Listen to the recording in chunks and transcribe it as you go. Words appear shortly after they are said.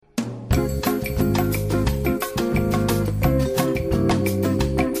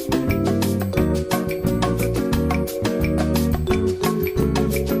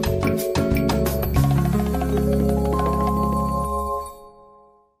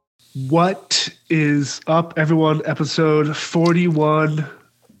What is up, everyone? Episode 41.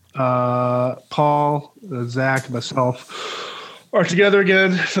 Paul, Zach, myself are together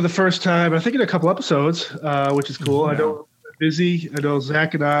again for the first time, I think, in a couple episodes, which is cool. I know we're busy. I know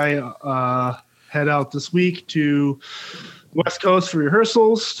Zach and I head out this week to West Coast for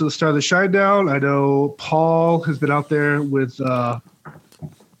rehearsals to the start of the Shinedown. I know Paul has been out there with, I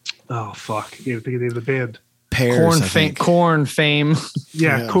can't even think of the name of the band. Pears, Corn fame.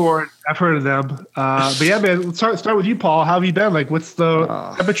 Yeah, Corn. I've heard of them. But yeah, man, let's start with you, Paul. How have you been? Like, what's the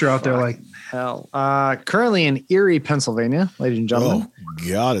temperature out there like? Hell. Currently in Erie, Pennsylvania, ladies and gentlemen. Oh,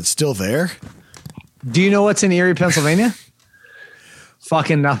 God, it's still there? Do you know what's in Erie, Pennsylvania?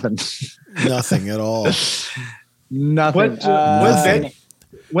 Fucking nothing. Nothing at all. Nothing.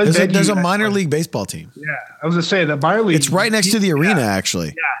 There's a minor league baseball team. Yeah, I was going to say the minor league. It's right next to the arena,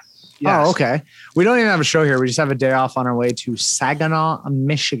 actually. Yes. Oh, okay. We don't even have a show here. We just have a day off on our way to Saginaw,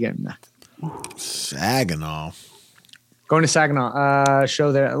 Michigan. Saginaw. Going to Saginaw,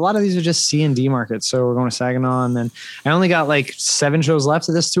 show there. A lot of these are just C&D markets. So we're going to Saginaw. And then I only got like 7 shows left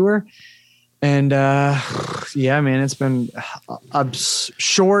of this tour. And yeah, man, it's been a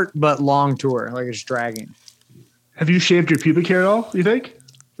short but long tour. Like it's dragging. Have you shaved your pubic hair at all, you think?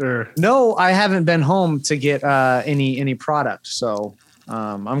 Or no, I haven't been home to get any product. So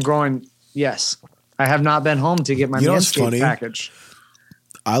I'm growing. Yes, I have not been home to get my Manscaped package.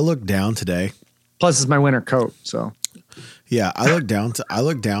 I looked down today. Plus, it's my winter coat. So yeah, I looked down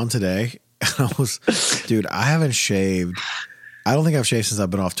today, and I was, dude, I haven't shaved. I don't think I've shaved since I've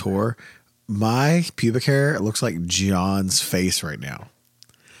been off tour. My pubic hair looks like John's face right now.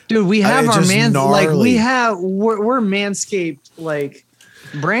 Dude, we have our gnarly. we're Manscaped like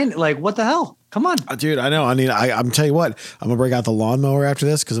brand. Like what the hell? Come on, dude. I know. I mean, I'm tell you what. I'm gonna break out the lawnmower after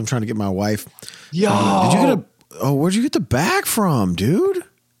this because I'm trying to get my wife. Yo, where'd you get the bag from, dude?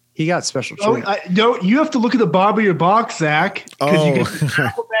 He got special treatment. No, you have to look at the bottom of your box, Zach. Oh, you get the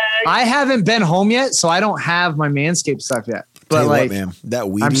travel bag. I haven't been home yet, so I don't have my Manscaped stuff yet. But like, what, man, that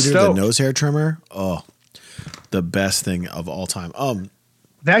weed eater, the nose hair trimmer, the best thing of all time.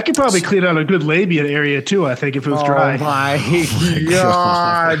 That could probably clean out a good labia area too, I think, if it was dry. Oh my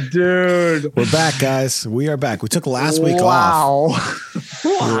God, dude. We're back, guys. We are back. We took last week off.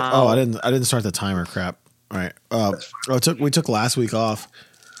 Wow. I didn't start the timer. Crap. All right. We took last week off.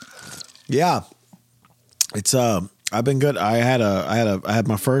 Yeah. It's I've been good. I had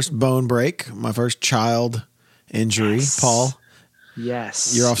my first bone break, my first child injury, yes. Paul.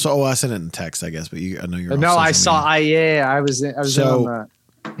 Yes. You're off. So I sent it in text, I guess, but I know you're off. No, I saw. I was in on the.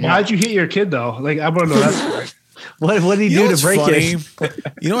 Yeah. How'd you hit your kid though? Like, I want to know that. What did he do to break it?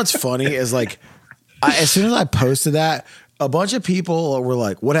 You know what's funny is like, as soon as I posted that, a bunch of people were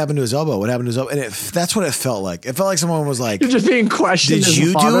like, "What happened to his elbow? What happened to his elbow?" And that's what it felt like. It felt like someone was like, "You're just being questioned." Did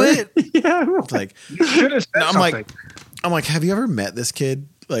you do it? Yeah. Like, you should have said something. I'm like, have you ever met this kid?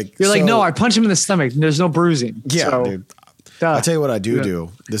 Like, you're like, no, I punched him in the stomach. There's no bruising. Yeah, so, dude. I'll tell you what I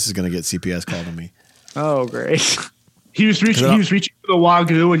do. This is gonna get CPS called on me. Oh, great. He was reaching for the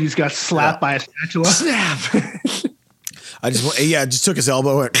wagyu and he just got slapped by a spatula. Snap. I just took his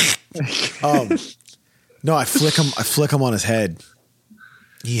elbow and no, I flick him on his head.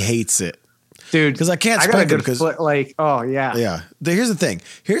 He hates it. Dude, because I can't spank him because oh yeah. Yeah. Here's the thing.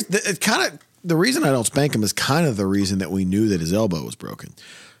 It's kind of the reason I don't spank him is kind of the reason that we knew that his elbow was broken.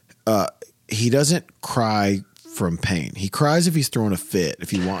 He doesn't cry from pain. He cries if he's throwing a fit.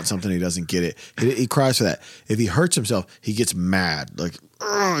 If he wants something, he doesn't get it. He cries for that. If he hurts himself, he gets mad. Like,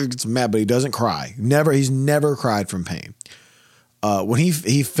 he gets mad, but he doesn't cry. He's never cried from pain. When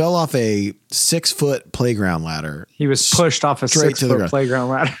he fell off a 6-foot playground ladder, he was pushed off a 6-foot playground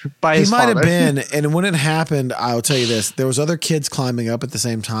ladder by his father. He might have been. And when it happened, I'll tell you this: there was other kids climbing up at the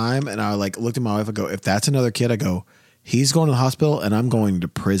same time, and I looked at my wife. I go, "If that's another kid, I go, he's going to the hospital, and I'm going to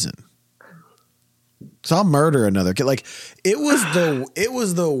prison." So I'll murder another kid. Like it was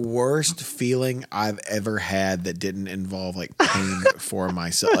the worst feeling I've ever had that didn't involve like pain for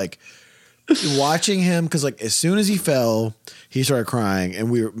myself. Like watching him, because like as soon as he fell, he started crying, and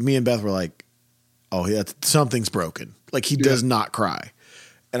me and Beth were like, "Oh, yeah, something's broken." Like he does not cry,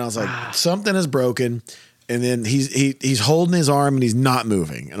 and I was like, "Something is broken." And then he's holding his arm and he's not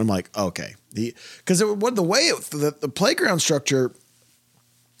moving, and I'm like, "Okay," because the way the playground structure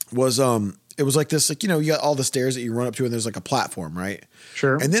was it was like this, like, you know, you got all the stairs that you run up to and there's like a platform, right?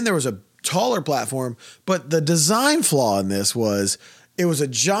 Sure. And then there was a taller platform, but the design flaw in this was it was a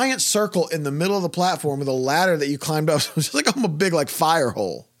giant circle in the middle of the platform with a ladder that you climbed up. So it was just like a big like fire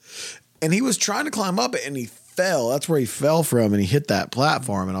hole. And he was trying to climb up it and he fell. That's where he fell from, and he hit that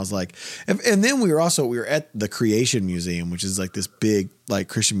platform. And I was like, and then we were at the Creation Museum, which is like this big like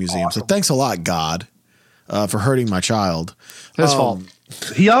Christian museum. Awesome. So thanks a lot, God, for hurting my child. His fault.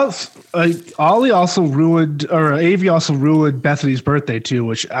 He also Ollie also ruined, or Avery also ruined Bethany's birthday too,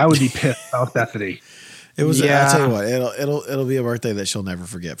 which I would be pissed about Bethany. It was. Yeah. I'll tell you what. It'll be a birthday that she'll never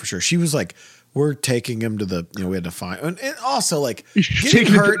forget for sure. She was like, we're taking him to the. We had to find, and also like getting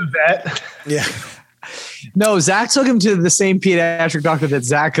hurt. To the vet. Yeah. No, Zach took him to the same pediatric doctor that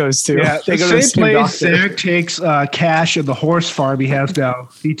Zach goes to. Yeah, they go to the same place Zach takes Cash and the horse farm he has now.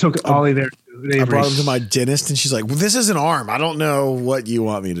 He took Ollie there. I brought him to my dentist, and she's like, well, "This is an arm. I don't know what you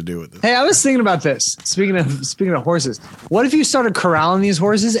want me to do with it." Hey, I was thinking about this. Speaking of horses, what if you started corralling these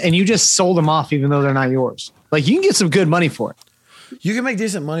horses and you just sold them off, even though they're not yours? Like you can get some good money for it. You can make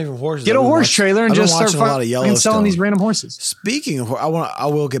decent money from horses. Get a horse trailer and just start selling these random horses. Speaking of, I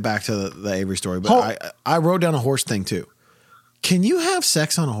will get back to the Avery story, but I wrote down a horse thing too. Can you have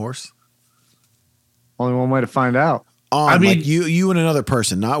sex on a horse? Only one way to find out. I mean, like you and another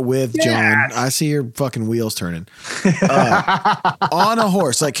person, not with John. I see your fucking wheels turning. On a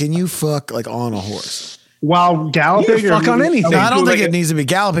horse, like, can you fuck like on a horse while galloping? You fuck on anything. No, I don't think it needs to be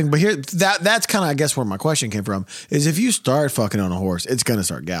galloping. But here, that's kind of, I guess, where my question came from. Is if you start fucking on a horse, it's gonna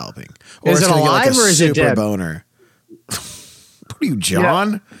start galloping. Or is it alive or is it dead? Boner. What are you,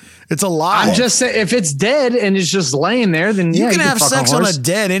 John? Yeah. It's alive. I'm just saying, if it's dead and it's just laying there, then you can have sex on a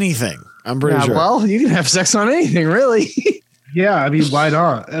dead anything. I'm pretty sure. Well, you can have sex on anything, really. Yeah, I mean, why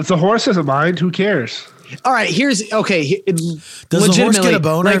not? If the horse doesn't mind, who cares? All right, does the horse get a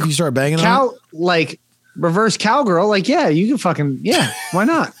boner if you start banging on it? Like reverse cowgirl, like, yeah, you can fucking, why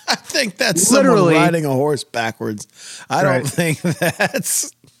not? I think that's literally someone riding a horse backwards. I don't think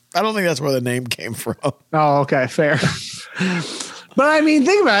that's where the name came from. Oh, okay, fair. But I mean,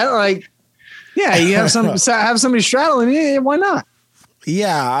 think about it, like, yeah, you have somebody straddling you, why not?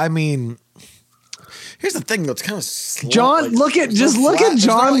 Yeah, I mean, here's the thing though, it's kind of John, look at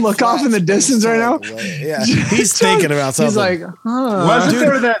John look off in the distance right now. Yeah, he's thinking about something. He's like, wasn't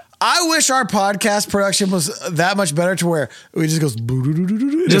there that? I wish our podcast production was that much better to where it just goes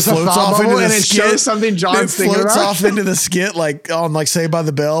just floats off into the skit. Shows something John's thinking about. Floats off into the skit like on like Saved by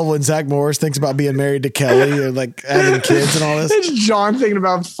the Bell when Zach Morris thinks about being married to Kelly or like having kids and all this. It's John thinking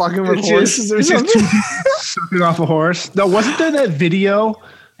about fucking with horses or something. Something off a horse. No, wasn't there that video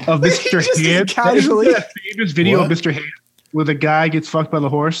of Mr. Hand? Casually, that famous video of Mr. Hand where the guy gets fucked by the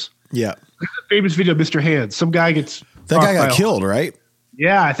horse. Yeah, the famous video of Mr. Hand. Some guy gets that guy got killed, right?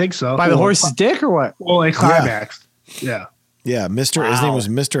 Yeah, I think so. By the horse's dick or what? Well, a climax. Yeah. Yeah, His name was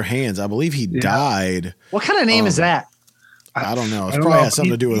Mr. Hands. I believe he died. What kind of name is that? I don't know. It probably has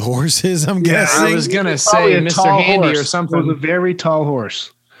something to do with horses, I'm guessing. I was going to say Mr. Handy or something. It was a very tall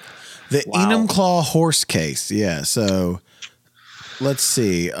horse. The Enumclaw horse case. Yeah, so let's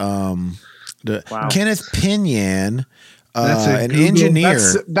see. Kenneth Pinion, an engineer.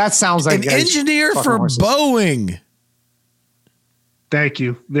 That sounds like an engineer for Boeing. Thank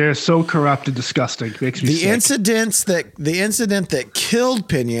you. They're so corrupt and disgusting. Makes me sick. The incident that killed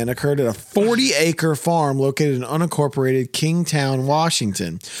Pinion occurred at a 40-acre farm located in unincorporated Kingstown,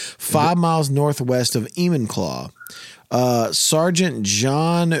 Washington, 5 miles northwest of Enumclaw. Sergeant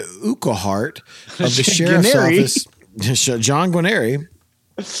John Ukehart of the sheriff's office, John Guarneri,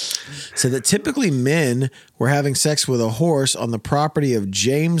 said that typically men were having sex with a horse on the property of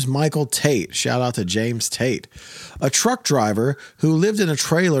James Michael Tate. Shout out to James Tate, a truck driver who lived in a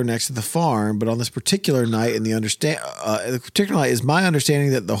trailer next to the farm. But on this particular night, is my understanding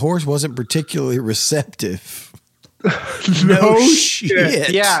that the horse wasn't particularly receptive. No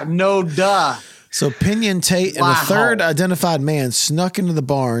shit. Yeah, no duh. So Pinion Tate and a third identified man snuck into the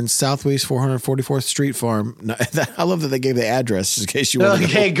barn, Southwest 444th Street Farm. I love that they gave the address just in case you want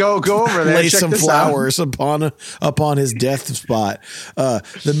to go over there. Lay some flowers upon his death spot.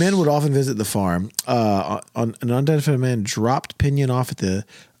 The men would often visit the farm. An unidentified man dropped Pinion off at the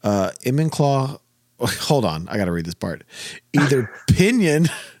Enumclaw. Hold on, I got to read this part. Either Pinion,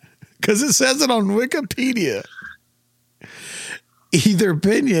 because it says it on Wikipedia. Either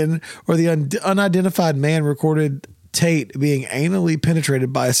Pinion or the unidentified man recorded Tate being anally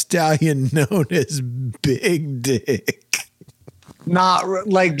penetrated by a stallion known as Big Dick. Not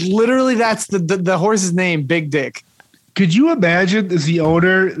like literally that's the horse's name, Big Dick. Could you imagine as the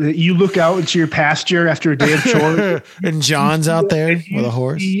owner that you look out into your pasture after a day of chores and John's out there with a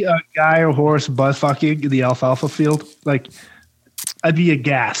horse? See a guy or horse butt fucking in the alfalfa field? Like, I'd be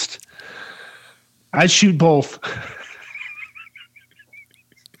aghast. I'd shoot both.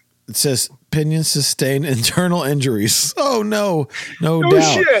 It says Pinion sustained internal injuries. Oh no doubt.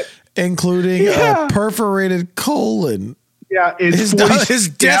 Shit. including a perforated colon. Yeah, His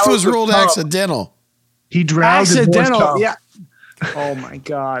death was ruled accidental. He drowned. Accidental. Yeah. Oh my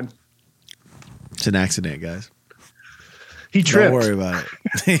God. It's an accident, guys. He tripped. Don't worry about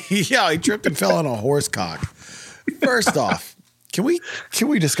it. Yeah, he tripped and fell on a horse cock. First off, can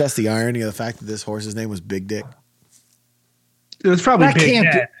we discuss the irony of the fact that this horse's name was Big Dick? It was probably That Big can't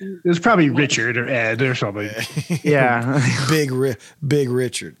Ed. It was probably Richard or Ed or something. Yeah. Big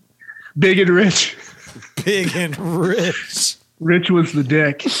Richard. Big and rich. Big and rich. Rich was the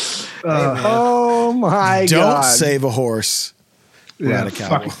dick. Oh my God. Don't save a horse. Yeah, Ride a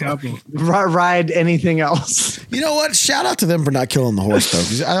cowboy. fucking cowboy. Ride anything else. You know what? Shout out to them for not killing the horse, though.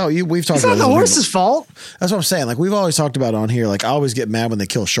 'Cause I know we've talked It's about not the this. horse's fault. That's what I'm saying. Like we've always talked about on here. Like I always get mad when they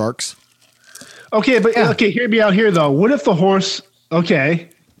kill sharks. Okay, but hear me out here though. What if the horse? Okay,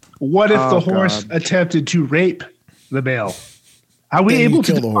 what if the horse attempted to rape the male? Are we Then you able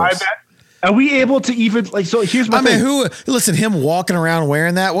to kill the define horse. that? Are we able to even like? So here's my I mean, thing. listen, him walking around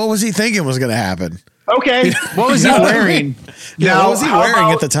wearing that, what was he thinking was going to happen? Okay, What was he wearing? Yeah, Now, what was he how wearing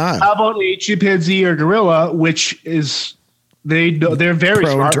about- at the time? How about a chimpanzee or gorilla, which is they're very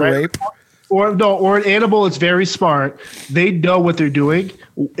Prone smart, to right? rape? Or an animal is very smart. They know what they're doing.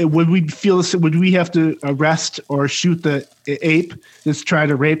 Would we feel this? Would we have to arrest or shoot the ape that's trying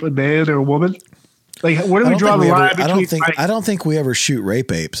to rape a man or a woman? Like, where do we draw the line between? I don't think we ever shoot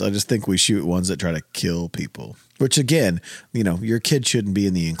rape apes. I just think we shoot ones that try to kill people. Which again, your kid shouldn't be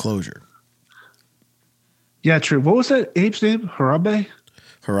in the enclosure. Yeah, true. What was that ape's name? Harambe?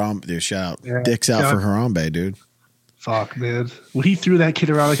 Harambe, dude, shout out. Yeah, Dicks out shout for Harambe, dude. Fuck, man. When he threw that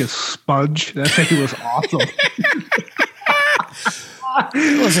kid around like a sponge, that thing was awesome.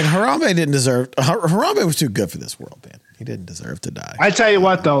 Listen, Harambe didn't deserve. Harambe was too good for this world, man. He didn't deserve to die. I tell you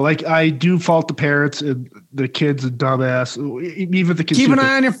what, though, like I do fault the parents and the kids and dumbass. Even the kids. Keep an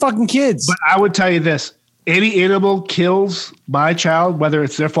eye on your fucking kids. But I would tell you this: any animal kills my child, whether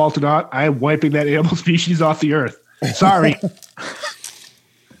it's their fault or not, I'm wiping that animal species off the earth. Sorry.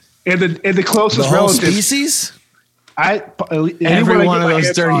 and the closest The whole relative. species? Every one of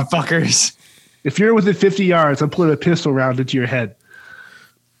those dirty fuckers. If you're within 50 yards, I'm putting a pistol round into your head.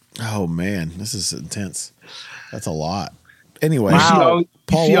 Oh man, this is intense. That's a lot. Anyway, Wow.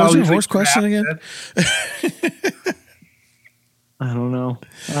 Paul, what was your horse question again? I don't know.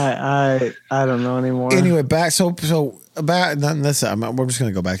 I don't know anymore. Anyway, back so back. That's we're just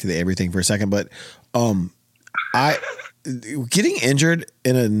gonna go back to the everything for a second, but I getting injured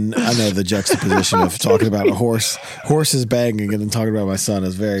in I know the juxtaposition of talking about a horses banging and then talking about my son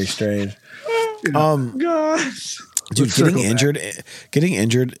is very strange. Gosh. Dude, getting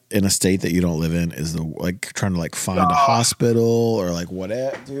injured in a state that you don't live in is trying to find a hospital or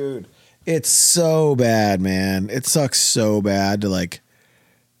whatever, dude. It's so bad, man. It sucks so bad to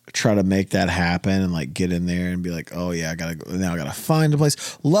try to make that happen and get in there and be like, oh yeah, I gotta find a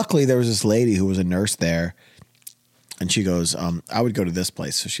place. Luckily, there was this lady who was a nurse there, and she goes, I would go to this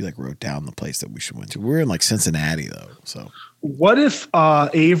place. So she wrote down the place that we should went to. We're in Cincinnati though, so. What if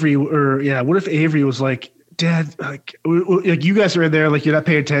Avery was like, Dad, you guys are in there, you're not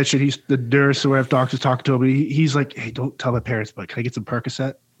paying attention. He's the nurse or whatever, doctor's talking to him. He's like, hey, don't tell my parents, but can I get some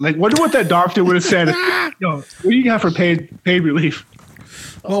Percocet? Wonder what that doctor would have said. What do you got for pain relief?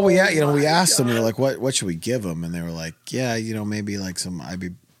 Well, we asked them, we were like, what should we give them? And they were like, yeah, maybe some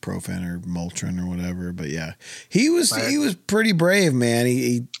ibuprofen or Motrin or whatever. But yeah, he was pretty brave, man.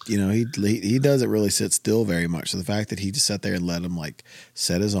 He doesn't really sit still very much. So the fact that he just sat there and let him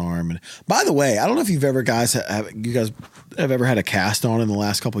set his arm. And by the way, I don't know if you guys have ever had a cast on in the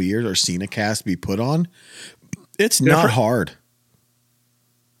last couple of years or seen a cast be put on. It's not hard.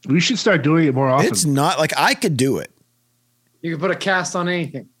 We should start doing it more often. It's not I could do it. You can put a cast on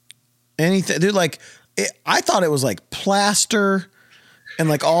anything. Anything, dude. I thought it was plaster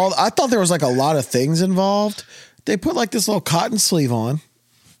and I thought there was a lot of things involved. They put this little cotton sleeve on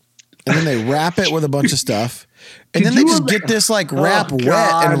and then they wrap it with a bunch of stuff. And then they just get this wrap wet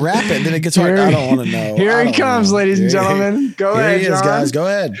and wrap it. And then it gets hard. I don't want to know. Here he comes, ladies and gentlemen. Go ahead, he is, John. guys. Go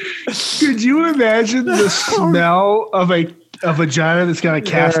ahead. Could you imagine the smell of a vagina that's got a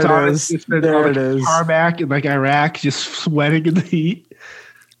cast on it? It's been There on it is. tarmac in Iraq, just sweating in the heat.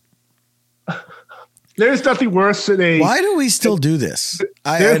 There's nothing worse than Why do we still do this?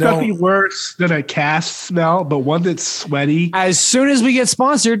 There's nothing worse than a cast smell, but one that's sweaty. As soon as we get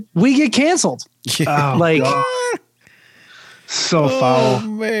sponsored, we get canceled. Oh, God. So foul. Oh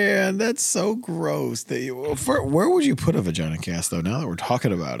man, that's so gross. Where would you put a vagina cast though? Now that we're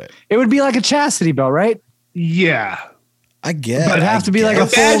talking about it, It would be like a chastity belt, right? Yeah. I guess. It'd have to be like a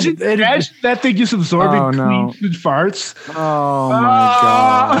full. Imagine that thing just absorbing cleans and farts. Oh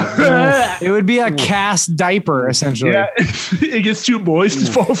my god! It would be a cast diaper essentially. Yeah, it gets too moist,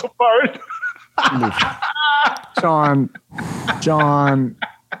 it falls apart. John.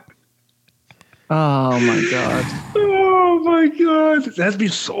 Oh my god! Oh my god! That'd be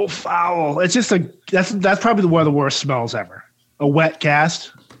so foul. It's just that's probably one of the worst smells ever. A wet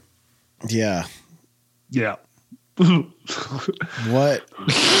cast. Yeah. Yeah. What?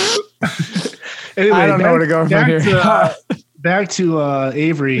 Anyway, I don't know where to go from here. Back to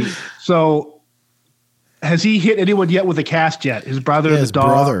Avery. So, has he hit anyone yet with a cast yet? His brother, His the dog.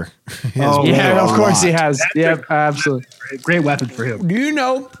 brother. Yeah, of course he has. Yep, absolutely. Great weapon for him. Do you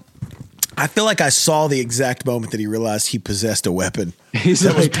know? I feel like I saw the exact moment that he realized he possessed a weapon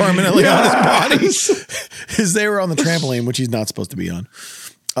that was permanently on his body. As they were on the trampoline, which he's not supposed to be on.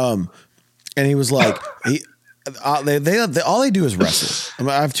 And he was like, all they do is wrestle. I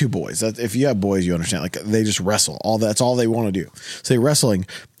mean, I have two boys. If you have boys, you understand. Like they just wrestle. That's all they want to do. So they're wrestling,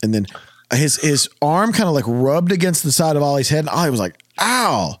 and then his arm kind of like rubbed against the side of Ollie's head, and Ollie was like,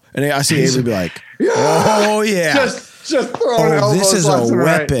 "Ow!" And I see Avery be like, "Oh yeah, just throwing elbows. This is a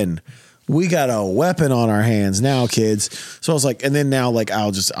weapon. Right. We got a weapon on our hands now, kids." So I was like, and then now like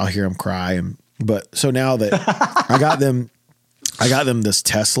I'll hear him cry, but so now that I got them this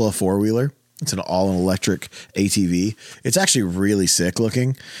Tesla 4-wheeler. It's an all-electric ATV. It's actually really sick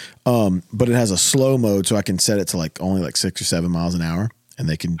looking, but it has a slow mode, so I can set it to like only like 6 or 7 miles an hour, and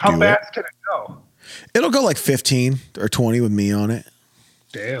they can do it. How fast can it go? It'll go like 15 or 20 with me on it.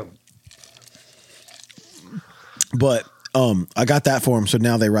 Damn. But I got that for him, so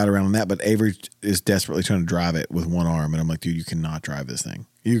now they ride around on that. But Avery is desperately trying to drive it with one arm, and I'm like, dude, you cannot drive this thing.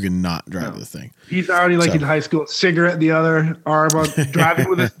 You cannot drive this thing. He's already in high school, cigarette in the other arm, on driving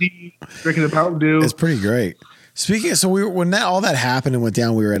with his knee, drinking a Mountain Dew. It's pretty great. Speaking of, so when all that happened and went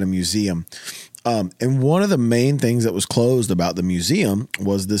down, we were at a museum. And one of the main things that was closed about the museum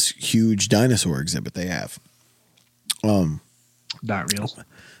was this huge dinosaur exhibit they have. Not real.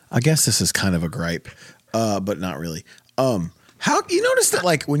 I guess this is kind of a gripe, but not really. How you notice that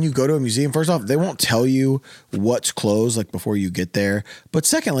like when you go to a museum, first off, they won't tell you what's closed like before you get there. But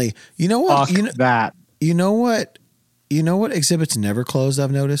secondly, you know what? You know what exhibits never closed,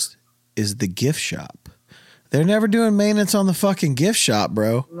 I've noticed, is the gift shop. They're never doing maintenance on the fucking gift shop,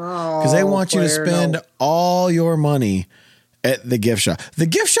 bro. Because they want you to spend all your money at the gift shop. The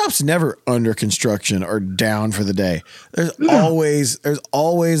gift shop's never under construction or down for the day. There's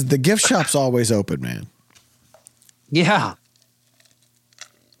always the gift shop's always open, man. Yeah.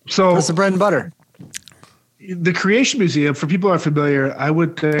 So that's the bread and butter. The Creation Museum, for people who are familiar, I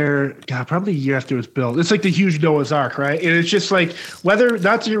went there, probably a year after it was built. It's like the huge Noah's Ark, right? And it's just like, whether,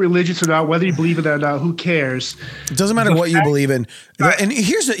 not to get religious or not, whether you believe in that or not, who cares? It doesn't matter what you believe in. And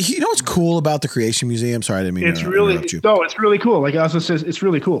you know what's cool about the Creation Museum? Sorry, I didn't mean to interrupt you. No, it's really cool. Like Ozzy says, it's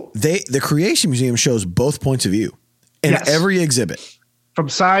really cool. The Creation Museum shows both points of view in every exhibit. From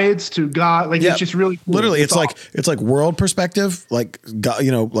science to God, like it's just really cool. Literally, it's like world perspective, like God,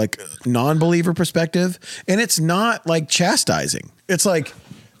 like non-believer perspective, and it's not like chastising. It's like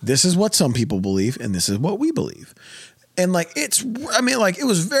this is what some people believe, and this is what we believe, and like it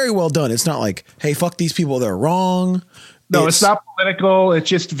was very well done. It's not like, hey, fuck these people, they're wrong. No, it's not political. It's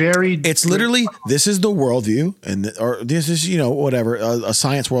just very. It's literally this is the worldview, or this is whatever a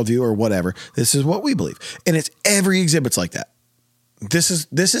science worldview or whatever. This is what we believe, and it's every exhibit's like that. This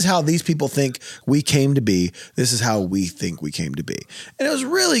is how these people think we came to be. This is how we think we came to be. And it was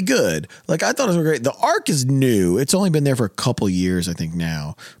really good. Like, I thought it was great. The Ark is new. It's only been there for a couple years, I think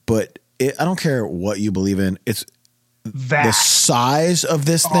now. But I don't care what you believe in. It's vast. The size of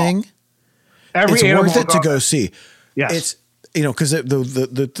this thing. It's worth it to go see. Yes. It's, because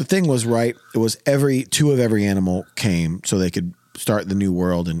the thing was right. It was two of every animal came so they could start the new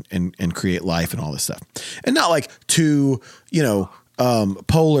world and create life and all this stuff. And not like two,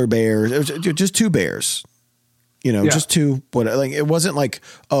 polar bears. It was just two bears, just two. It wasn't like,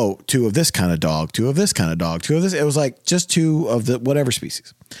 two of this kind of dog, two of this kind of dog, two of this. It was like just two of the whatever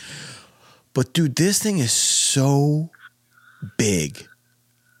species. But dude, this thing is so big.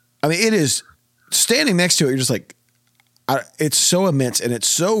 I mean, it is standing next to it. You're just like, it's so immense, and it's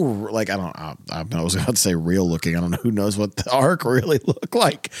so like I was about to say real looking. I don't know who knows what the Ark really looked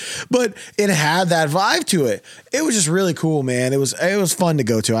like, but it had that vibe to it. It was just really cool, man. It was fun to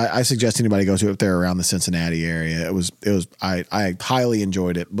go to. I suggest anybody go to it if they're around the Cincinnati area. I highly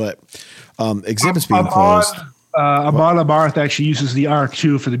enjoyed it, but exhibits being closed. Amon Amarth actually uses the Ark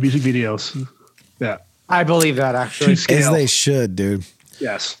too for the music videos. Yeah, I believe that actually, as they should, dude.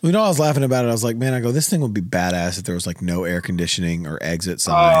 Yes. You know, I was laughing about it. I was like, man, I go, this thing would be badass if there was like no air conditioning or exit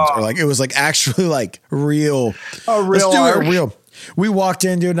signs, or like it was like actually like real. A Let's real do arc. it real. We walked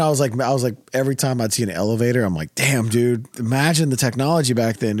in, dude, and I was like, every time I'd see an elevator, I'm like, damn, dude, imagine the technology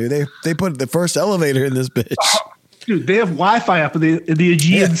back then, dude. They put the first elevator in this bitch. Dude, they have Wi-Fi up in the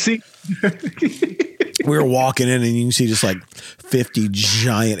Aegean Sea. We were walking in, and you can see just like 50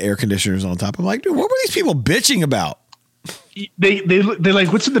 giant air conditioners on top. I'm like, dude, what were these people bitching about? They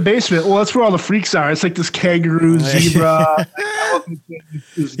like, what's in the basement? Well, that's where all the freaks are. It's like this kangaroo, zebra,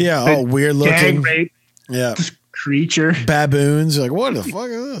 Yeah, all weird gang looking. rape, Yeah, this creature, baboons. You're like, what the fuck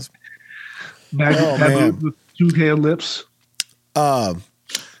is this? baboon man. with two-hand lips.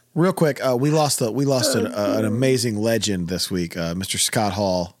 Real quick, we lost an amazing legend this week, Mr. Scott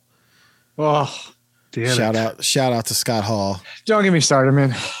Hall. Oh, Damn Shout out to Scott Hall. don't get me started,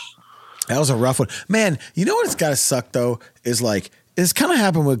 man. That was a rough one, man. You know what it's got to suck though is like it's kind of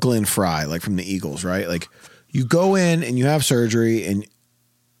happened with Glenn Fry, like from the Eagles, right? Like you go in and you have surgery, and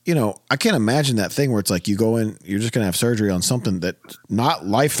you know I can't imagine that thing where it's like you go in, you're just gonna have surgery on something that's not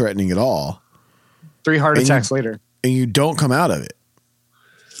life threatening at all, 3 heart And attacks later. and you don't come out of it.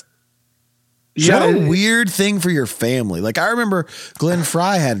 Yeah, What a weird thing for your family. Like I remember Glenn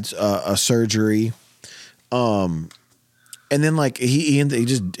Fry had a surgery, and then like he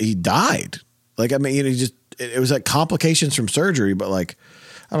died. Like I mean, you know, it was like complications from surgery, but like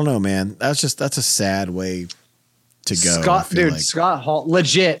I don't know, man. That's a sad way to go. Scott Hall,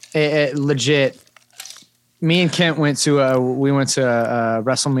 legit. Me and Kent went to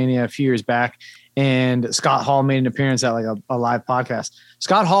WrestleMania a few years back, and Scott Hall made an appearance at like a live podcast.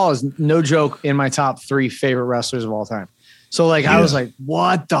 Scott Hall is no joke in my top 3 favorite wrestlers of all time. So like I was like,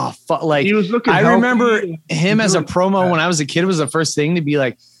 what the fuck? Like He was looking I healthy. remember him as a Doing promo that. when I was a kid was the first thing to be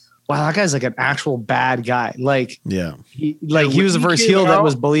like, wow, that guy's like an actual bad guy. Like Yeah. he when was the he first came heel that out-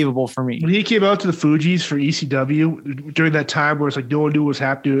 was believable for me. When he came out to the Fugees for ECW during that time where it's like no one knew what was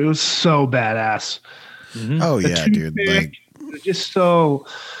happening, it was so badass. Oh The yeah, dude. toothpick, Like just so.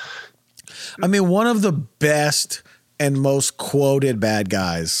 I mean, one of the best and most quoted bad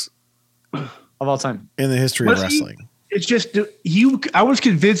guys Of all time. in the history of Was he- wrestling. It's just I was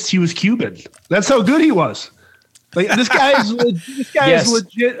convinced he was Cuban. That's how good he was. Like this guy is Yes.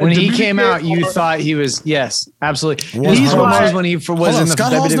 legit. When he Dominican came out, you or- thought he was absolutely. Was He's Hold one on. of those when he was Hold in on, the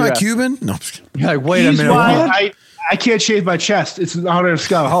Scott Hall's not WWF. Cuban? No. I'm just kidding. You're like, wait a He's minute. why What? I can't shave my chest. It's in honor of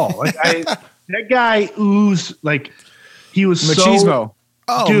Scott Hall. Like that guy oozed like he was Machismo. so.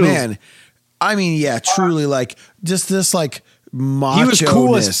 Oh Dude. man. I mean, yeah, truly like just this like macho. He was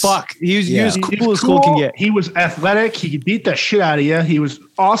cool as fuck. He was Yeah. cool as cool can get. He was athletic. He could beat the shit out of you. He was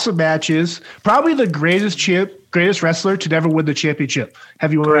awesome matches. Probably the greatest wrestler to never win the championship.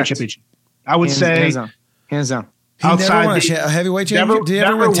 Heavyweight Correct. championship. I would say hands down. Hands down. He never outside won the- a heavyweight never- championship. Did he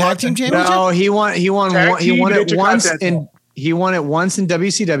ever never win tag won team the- championship? No, he won Tag team it once Intercontinental. he won it once in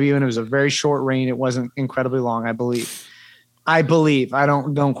WCW, and it was a very short reign. It wasn't incredibly long, I believe. I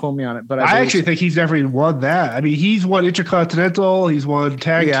don't quote me on it, but I believe actually so. think he's never even won that. I mean, he's won Intercontinental. He's won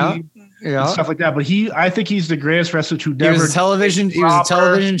tag Yeah. team and Yeah. stuff like that. But I think he's the greatest wrestler to He never. was a television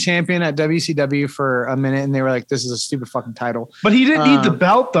proper- champion at WCW for a minute, and they were like, "This is a stupid fucking title." But he didn't need the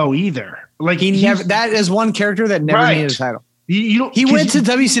belt though either. Like He he's- never. That is one character that never Right. needed a title. You don't, He 'cause went to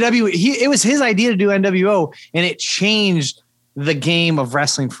WCW. It was his idea to do NWO, and it changed the game of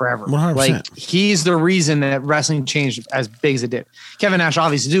wrestling forever. 100%. Like he's the reason that wrestling changed as big as it did. Kevin Nash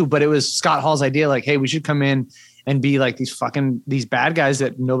obviously do, but it was Scott Hall's idea. Like, hey, we should come in and be like these bad guys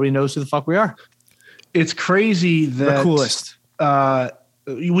that nobody knows who the fuck we are. It's crazy that The coolest.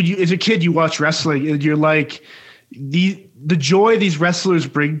 When you as a kid you watch wrestling and you're like the joy these wrestlers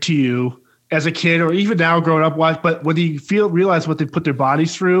bring to you as a kid or even now growing up watch, but when you realize what they put their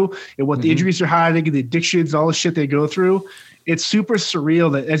bodies through and what the injuries they're hiding and the addictions, all the shit they go through, it's super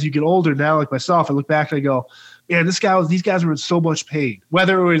surreal that as you get older now, like myself, I look back and I go, man, these guys were in so much pain,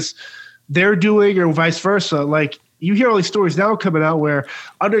 whether it was they're doing or vice versa. Like you hear all these stories now coming out where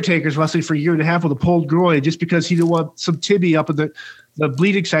Undertaker's wrestling for a year and a half with a pulled groin just because he didn't want some tibby up in the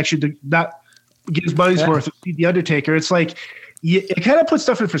bleeding section to not get his money's worth of the Undertaker. It's like it kind of puts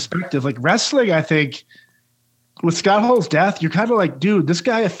stuff in perspective. Like wrestling, I think with Scott Hall's death, you're kind of like, dude, this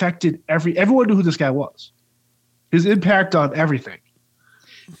guy affected everyone knew who this guy was. His impact on everything.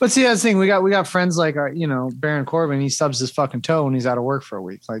 But see, that's the thing. We got friends like Baron Corbin. He stubs his fucking toe when he's out of work for a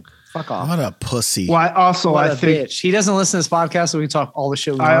week. Like, fuck off. What a pussy. Well, What I a think bitch. He doesn't listen to this podcast, so we talk all the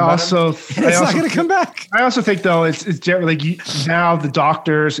shit. We I want about him. also It's I not also going to come back. I also think though it's generally like now the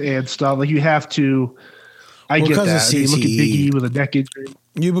doctors and stuff like you have to I get because that. of I mean, look at CTE. Big E with a neck injury.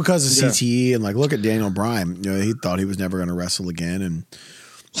 Because of CTE, and like look at Daniel Bryan. You know, he thought he was never going to wrestle again, and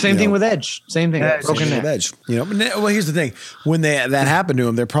Same thing with Edge. Same thing. Broken neck. Edge. You know, but well, here's the thing: when that happened to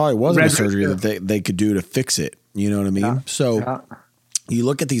him, there probably wasn't a surgery that they could do to fix it. You know what I mean? Yeah. So you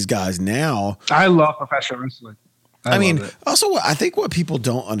look at these guys now. I love professional wrestling. I mean, also, I think what people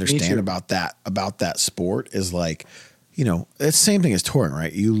don't understand about that sport is like, you know, it's the same thing as touring,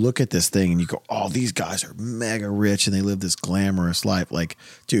 right? You look at this thing and you go, oh, these guys are mega rich and they live this glamorous life. Like,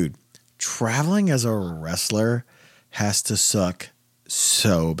 dude, traveling as a wrestler has to suck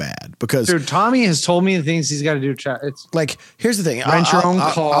so bad because dude, Tommy has told me the things he's got to do. It's like, here's the thing: rent your own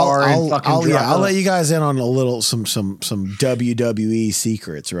car and fucking I'll let you guys in on a little some WWE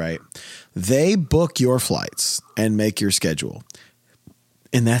secrets. Right? They book your flights and make your schedule,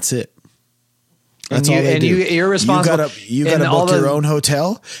 and that's it. That's all they do. You're responsible. You got to book your own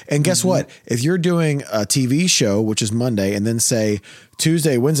hotel. And guess what? If you're doing a TV show, which is Monday, and then say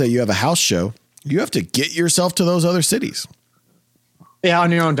Tuesday, Wednesday, you have a house show, you have to get yourself to those other cities. Yeah,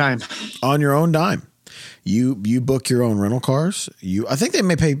 on your own dime. On your own dime. You book your own rental cars. I think they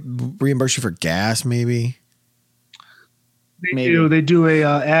may reimburse you for gas, maybe. They do a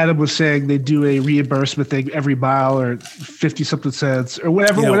Adam was saying they do a reimbursement thing every mile or 50 something cents or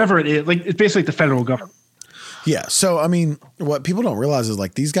whatever it is. Like it's basically like the federal government. Yeah. So I mean, what people don't realize is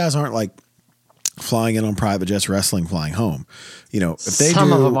like these guys aren't like flying in on private jets, wrestling, flying home. You know, if they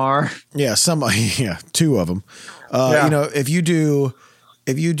some of them are. Yeah, two of them. You know, if you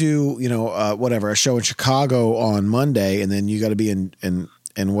do, you know, whatever, a show in Chicago on Monday, and then you got to be in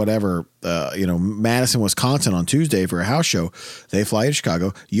whatever, you know, Madison, Wisconsin on Tuesday for a house show, they fly to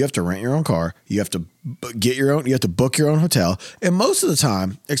Chicago. You have to rent your own car. You have to you have to book your own hotel. And most of the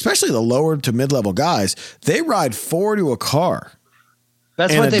time, especially the lower to mid-level guys, they ride 4 to a car.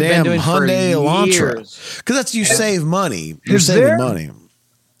 That's what they've been doing for years. Because that's you save money. You're saving money.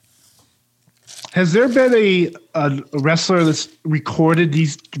 Has there been a wrestler that's recorded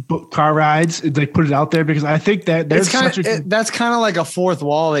these car rides and like put it out there? Because I think that that's kind of like a fourth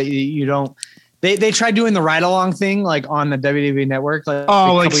wall that you don't. They tried doing the ride along thing like on the WWE network. Like,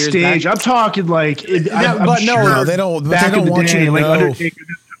 like stage. I'm talking like. No, they don't. They don't want you to know.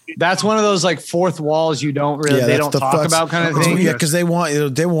 That's one of those like fourth walls you don't really they don't talk about kind of thing. Yeah, because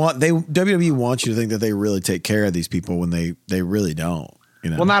WWE wants you to think that they really take care of these people when they really don't. You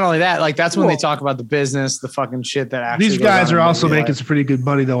know? Well, not only that, like that's when they talk about the business, the fucking shit that actually. These guys are also making some pretty good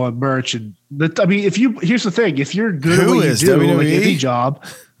money though on merch, and I mean, here's the thing: if you're good at what you do, like any job,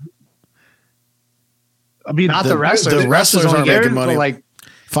 I mean, not the wrestlers. The wrestlers aren't making money. Like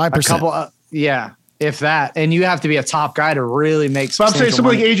 5%. If that, and you have to be a top guy to really make. So I'm saying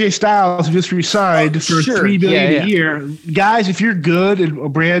someone like AJ Styles who just resigned for $3 billion a year. Guys, if you're good and a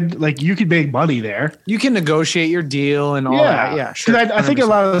brand, like you can make money there. You can negotiate your deal and all that. Yeah, sure. Because I think a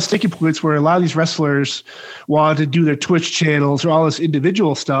lot of the sticking points where a lot of these wrestlers want to do their Twitch channels or all this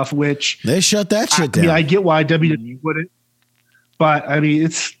individual stuff, which they shut that shit down. I mean, I get why WWE wouldn't, but I mean,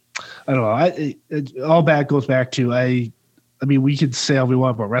 I don't know. All that goes back to I mean, we can say all we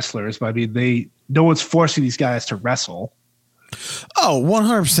want about wrestlers, but I mean, no one's forcing these guys to wrestle. Oh,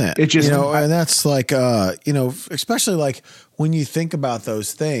 100%. It just, and that's like, especially like when you think about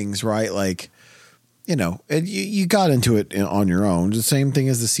those things, right? Like, you got into it on your own. The same thing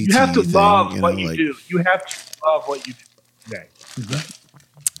as the CTE. You have to love what you do. You have to love what you do. Okay.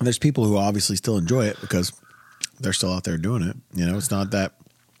 Mm-hmm. There's people who obviously still enjoy it because they're still out there doing it. It's not that.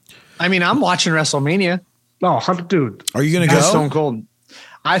 I mean, I'm watching WrestleMania. Oh, dude. Are you going to go? Stone Cold.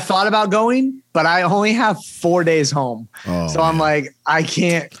 I thought about going, but I only have 4 days home. So I'm like, I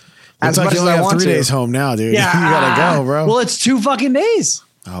can't. It's like you only have 3 days home now, dude. Yeah, you gotta go, bro. Well, it's 2 fucking days.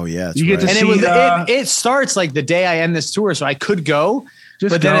 Oh yeah, you get to see. It starts like the day I end this tour, so I could go.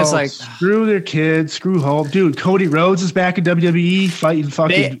 Then it's like screw their kids, screw home, dude. Cody Rhodes is back in WWE fighting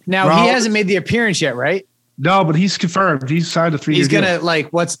fucking. Now Rollins. He hasn't made the appearance yet, right? No, but he's confirmed. He's signed a 3-year He's deal. gonna like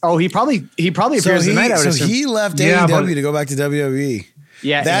what's? Oh, he probably appears tonight. So he left AEW to go back to WWE.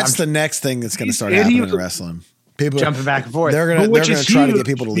 Yeah, that's the next thing that's going to start happening in wrestling. People jumping back and forth. They're going to try to get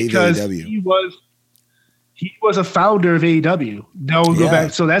people to leave AEW. He was a founder of AEW. No one go back.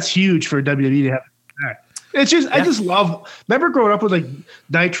 So that's huge for WWE to have back. It's just I just love. Remember growing up with like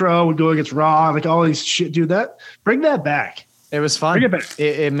Nitro and going against Raw, like all these shit. Dude, bring that back. It was fun. Bring it back.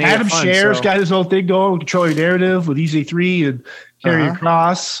 It made Adam it fun, Scherr's got his whole thing going. Control your narrative with EC3 and Karrion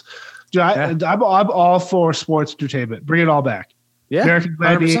Kross. Dude, I'm all for sports entertainment. Bring it all back. Yeah, American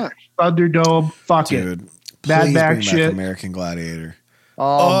Gladiator, Thunderdome, fuck it. Mad Max shit. American Gladiator.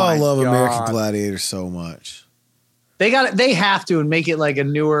 I love American Gladiator so much. They have to and make it like a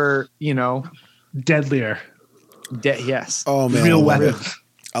newer, deadlier. Yes. Oh man, Real I love weapons. it.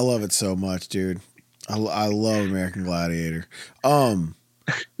 I love it so much, dude. I love American Gladiator.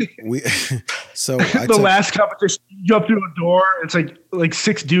 We so The last competition, you jump through a door. It's like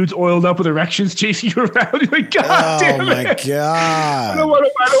 6 dudes oiled up with erections chasing you around. You're like, God damn my it! god! I don't want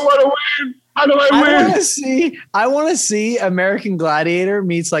to win. How do I win? I want to see American Gladiator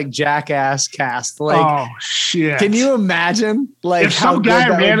meets like Jackass cast. Like, oh shit! can you imagine? Like, If some guy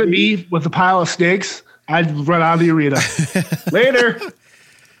ran at me with a pile of snakes, I'd run out of the arena. Later.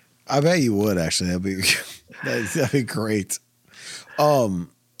 I bet you would actually. That'd be great.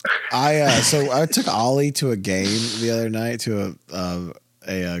 I took Ollie to a game the other night, to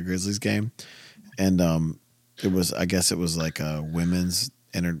a Grizzlies game, and it was like a women's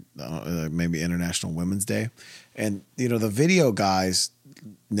maybe International Women's Day, and the video guys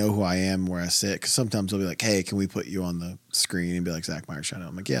know who I am, where I sit, because sometimes they'll be like, "Hey, can we put you on the screen?" and be like, "Zach Myers, shout out."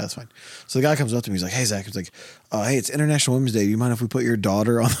 I'm like, "Yeah, that's fine." So the guy comes up to me, he's like, "Hey, Zach," he's like, "Hey, it's International Women's Day. Do you mind if we put your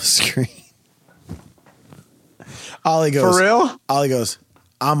daughter on the screen?" Ollie goes, "For real?" Ollie goes,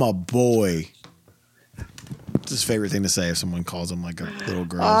 "I'm a boy." It's his favorite thing to say if someone calls him like a little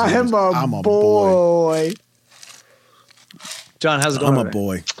girl. I'm a boy. John, how's it going? I'm a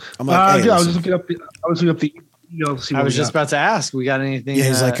boy. I'm like, hey, I was looking up the email to see. I was just about to ask. We got anything? Yeah,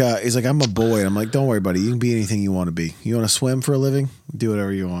 he's like, I'm a boy. And I'm like, don't worry, buddy. You can be anything you want to be. You want to swim for a living? Do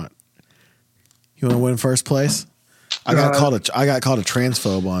whatever you want. You want to win first place? I got called a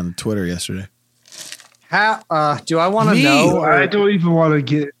transphobe on Twitter yesterday. How do I want to know? I don't even want to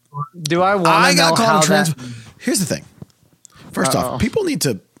get. Do I want to know how that? Here's the thing. First off, people need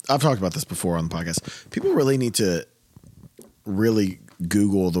to. I've talked about this before on the podcast. People really need to really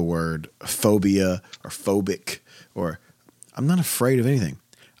Google the word phobia or phobic, or I'm not afraid of anything.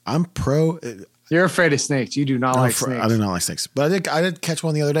 I'm pro. You're afraid of snakes. You do not like snakes. I do not like snakes, but I did catch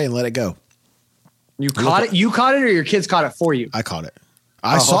one the other day and let it go. You caught it. You caught it, or your kids caught it for you? I caught it.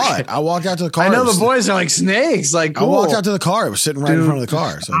 I saw it. I walked out to the car. I know the boys are like snakes. Like, cool. I walked out to the car. It was sitting right in front of the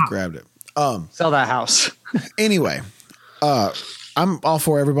car, so I grabbed it. Sell that house. Anyway, I'm all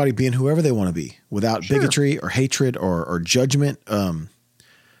for everybody being whoever they want to be without bigotry or hatred or judgment.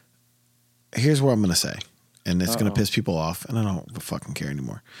 Here's what I'm going to say, and it's going to piss people off, and I don't fucking care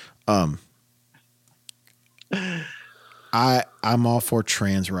anymore. I'm all for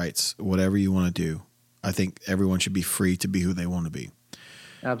trans rights, whatever you want to do. I think everyone should be free to be who they want to be.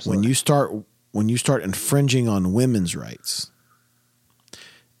 Absolutely. When you start infringing on women's rights,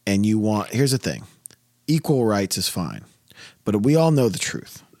 and here's the thing, equal rights is fine, but we all know the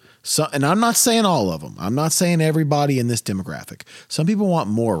truth. So, and I'm not saying all of them. I'm not saying everybody in this demographic. Some people want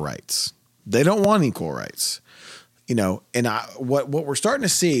more rights. They don't want equal rights, and what we're starting to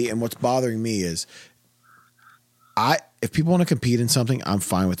see, and what's bothering me is, if people want to compete in something, I'm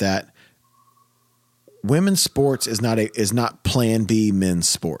fine with that. Women's sports is not Plan B men's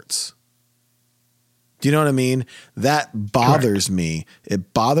sports. Do you know what I mean? That bothers me.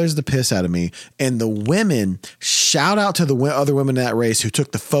 It bothers the piss out of me. And the women, shout out to the other women in that race who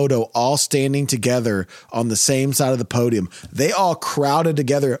took the photo all standing together on the same side of the podium. They all crowded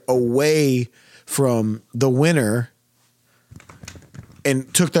together away from the winner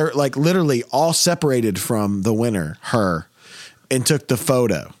and took their, like, literally all separated from the winner, her, and took the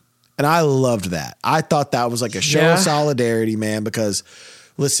photo. And I loved that. I thought that was like a show of solidarity, man, because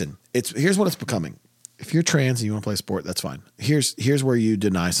listen, here's what it's becoming. If you're trans and you want to play a sport, that's fine. Here's where you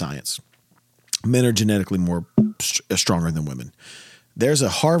deny science. Men are genetically more stronger than women. There's a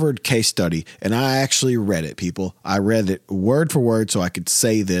Harvard case study, and I actually read it, people. I read it word for word so I could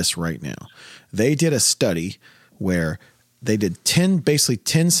say this right now. They did a study where they did 10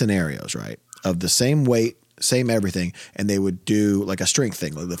 scenarios, right, of the same weight, same everything, and they would do like a strength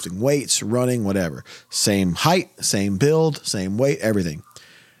thing, like lifting weights, running, whatever. Same height, same build, same weight, everything.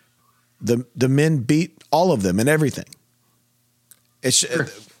 The men beat all of them in everything. It's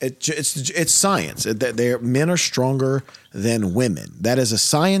science. Men are stronger than women. That is a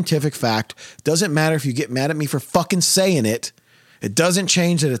scientific fact. Doesn't matter if you get mad at me for fucking saying it. It doesn't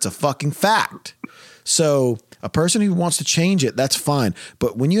change that it's a fucking fact. So a person who wants to change it, that's fine.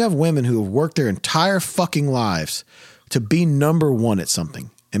 But when you have women who have worked their entire fucking lives to be number one at something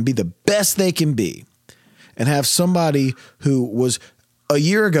and be the best they can be, and have somebody who was a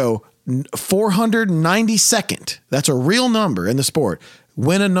year ago 492nd, that's a real number in the sport,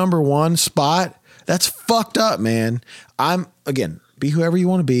 win a number one spot, that's fucked up, man. Be whoever you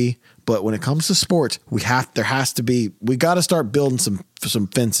want to be. But when it comes to sports, we got to start building some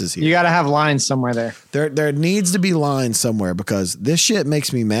fences here. You got to have lines somewhere there. There needs to be lines somewhere, because this shit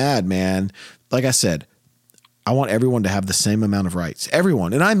makes me mad, man. Like I said, I want everyone to have the same amount of rights.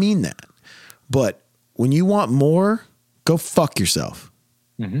 Everyone. And I mean that. But when you want more, go fuck yourself.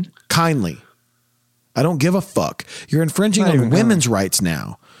 Kindly. I don't give a fuck. You're infringing on women's rights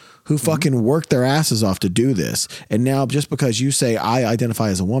now, who fucking work their asses off to do this. And now just because you say I identify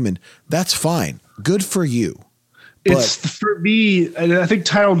as a woman, that's fine. Good for you. It's for me, and I think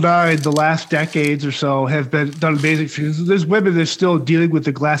Title IX, the last decades or so, have been done amazing things. There's women that are still dealing with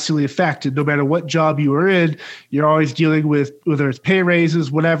the glass ceiling effect, and no matter what job you are in, you're always dealing with whether it's pay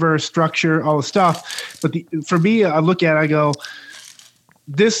raises, whatever structure, all the stuff. But for me, I look at it, I go,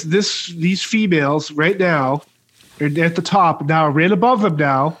 these females right now, at the top now, right above them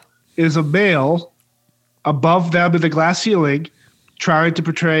now, is a male above them in the glass ceiling, trying to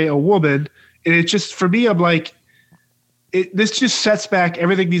portray a woman, and it just for me, I'm like. This just sets back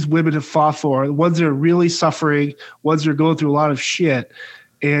everything these women have fought for. The ones that are really suffering, ones that are going through a lot of shit.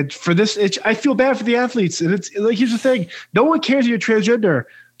 And for this, I feel bad for the athletes. And it's like, here's the thing. No one cares if you're transgender.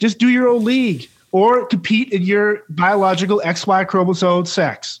 Just do your own league or compete in your biological XY chromosome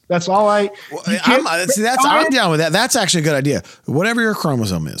sex. That's all I'm down with that. That's actually a good idea. Whatever your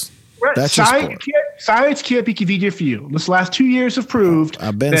chromosome is. Right. That's your sport. Science can't be convenient for you. This last 2 years have proved.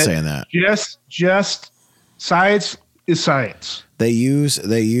 I've been saying that. Just science is science. They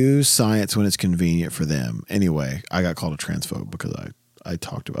use science when it's convenient for them. Anyway, I got called a transphobe because I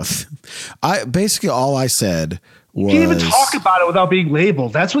talked about them. Basically all I said was, you can't even talk about it without being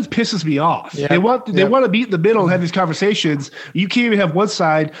labeled. That's what pisses me off. Yeah. They want to meet in the middle and have these conversations. You can't even have one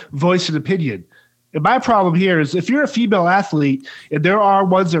side voice an opinion. And my problem here is if you're a female athlete, and there are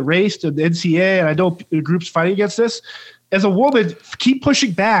ones that raced in the NCAA, and I know groups fighting against this, as a woman, keep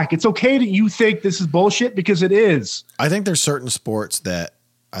pushing back. It's okay that you think this is bullshit because it is. I think there's certain sports that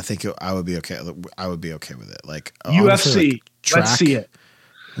I think I would be okay. I would be okay with it. Like UFC. Honestly, like track, let's see it.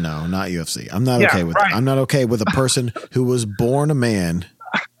 No, not UFC. I'm not okay with it. I'm not okay with a person who was born a man.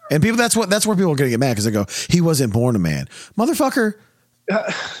 And people, that's where people are going to get mad because they go, he wasn't born a man. Motherfucker,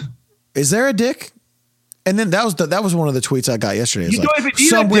 is there a dick? And then that was one of the tweets I got yesterday. It's like,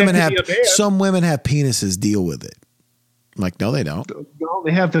 some women have penises. Deal with it. I'm like, no, they don't. No,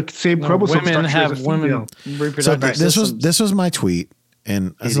 they have the same chromosome women structure. Have women reproductive this was my tweet,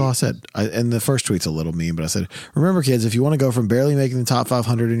 and that's all I said. And the first tweet's a little mean, but I said, remember, kids, if you want to go from barely making the top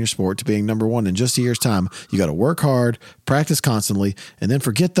 500 in your sport to being number one in just a year's time, you got to work hard, practice constantly, and then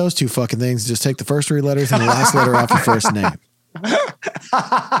forget those two fucking things. Just take the first three letters and the last letter off your first name.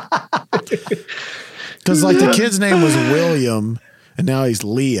 Because like the kid's name was William, and now he's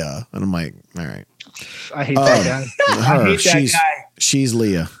Leah, and I'm like, all right. I hate that guy. I hate that guy. She's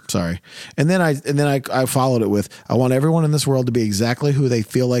Leah. Sorry. And then I followed it with, I want everyone in this world to be exactly who they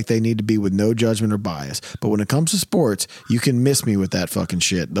feel like they need to be with no judgment or bias. But when it comes to sports, you can miss me with that fucking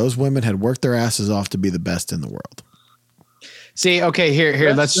shit. Those women had worked their asses off to be the best in the world. See, okay,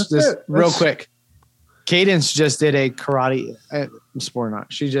 here, let's just real quick. Cadence just did a karate sport or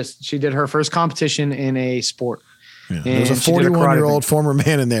not. She did her first competition in a sport. Yeah. There was a 41-year-old former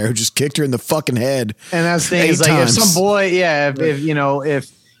man in there who just kicked her in the fucking head. And that's the thing is like times. If some boy,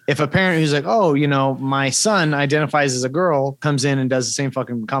 if a parent who's like, oh, my son identifies as a girl comes in and does the same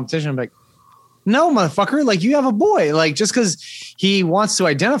fucking competition, I'm like, no, motherfucker, like you have a boy. Like just because he wants to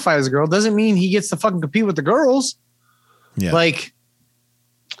identify as a girl doesn't mean he gets to fucking compete with the girls. Yeah. Like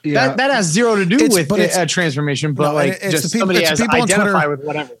that has zero to do with a transformation, but somebody has identify with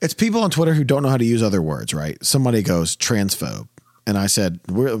whatever. It's people on Twitter who don't know how to use other words, right? Somebody goes transphobe, and I said,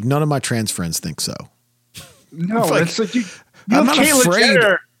 none of my trans friends think so. No, it's like you I'm not Caitlyn afraid.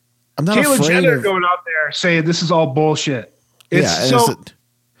 Jenner. I'm not Caitlyn afraid Jenner of going out there saying this is all bullshit. And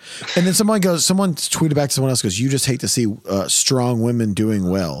then someone tweeted back to someone else, goes, you just hate to see strong women doing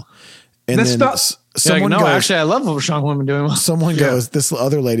well. And then someone goes, actually, I love strong women doing well. Someone goes, this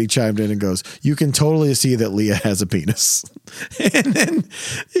other lady chimed in and goes, you can totally see that Leah has a penis. And then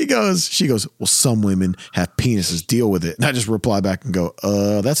she goes, well, some women have penises, deal with it. And I just reply back and go,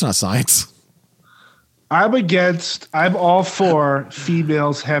 that's not science. I'm all for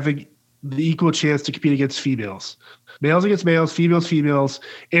females having the equal chance to compete against females. Males against males, females.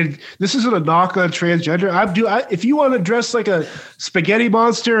 And this isn't a knock on transgender. If you want to dress like a spaghetti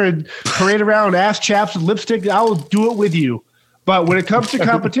monster and parade around ass chaps and lipstick, I will do it with you. But when it comes to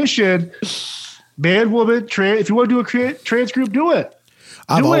competition, man, woman, trans, if you want to do a trans group, do it.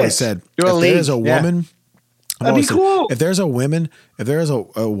 I've always said, if there is a woman, that'd be cool. If there is a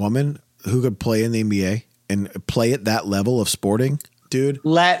woman who could play in the NBA and play at that level of sporting, dude,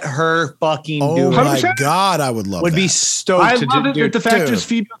 let her fucking do it. Oh my God, I would love that. Would be stoked. I love it. The fact is,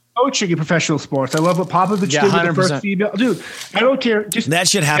 coaching in professional sports. I love what Popovich did with the 100%. first female. Dude, I don't care. Just That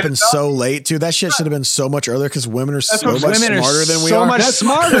shit happened so late, too. That shit should have been so much earlier because women are so much Women are smarter than we so are. much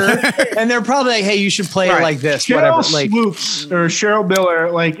smarter, and they're probably like, "Hey, you should play it like this, Cheryl whatever." Like, Swoops or Cheryl Miller,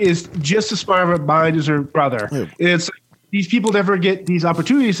 like, is just as smart of a mind as her brother. Yeah. It's these people never get these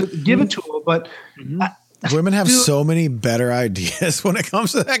opportunities given to them, but. Women have Dude. so many better ideas when it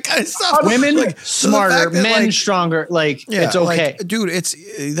comes to that kind of stuff. women Like, so the smarter, fact that, men like, stronger. Like, yeah, it's okay. like, dude.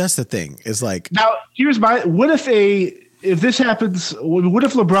 That's the thing. Is like, Now, here's what if this happens, what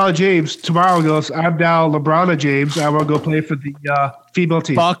if LeBron James tomorrow goes, I'm now LeBron James, I want to go play for the female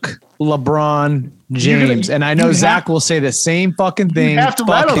team. Fuck LeBron You're James, gonna- and I know you Zach have- will say the same fucking thing. have to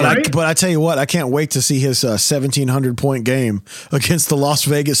Fuck let him, him. right? but I tell you what, I can't wait to see his 1,700 point game against the Las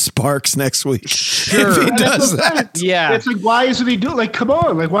Vegas Sparks next week. Sure. If he That's does what I'm saying. that, Yeah. It's like, why isn't he doing? Like, come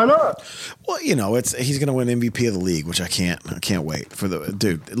on, like, why not? well, he's going to win MVP of the league, which I can't wait for the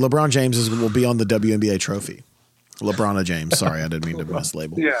dude. LeBron James will be on the WNBA trophy. LeBron James. Sorry, I didn't mean to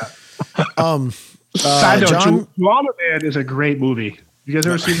mislabel. Yeah. John, Side note, Joanna Man is a great movie. You guys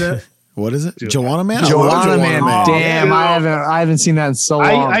ever seen that? what is it? Dude. Joanna Man. I love Joanna Man. Man. Damn, Oh, I haven't seen that in so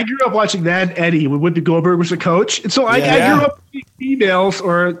long. I grew up watching that and Eddie when Whoopi Goldberg was the coach. And so I Yeah. grew up with females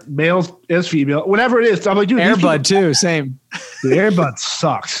or males as female, whatever it is. I'm like, dude, these Airbud too, same. people- Airbud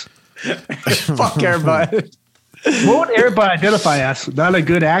sucks. Fuck Airbud. What would Airbud identify as? Not a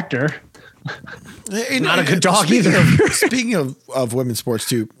good actor. Not a good dog speaking either. Speaking of women's sports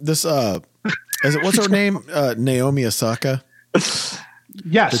too, this what's her name? Naomi Osaka,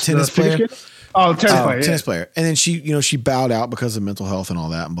 Yes. the tennis figure player. skater? Oh, tennis player. yeah. Tennis player. And then she bowed out because of mental health and all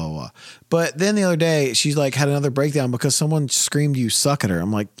that and blah, blah, blah. But then the other day, she's like had another breakdown because someone screamed, "You suck" at her.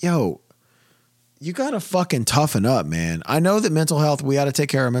 I'm like, yo, you got to fucking toughen up, man. I know that mental health, we got to take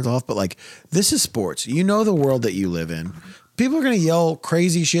care of our mental health, but like, this is sports. You know the world that you live in. People are going to yell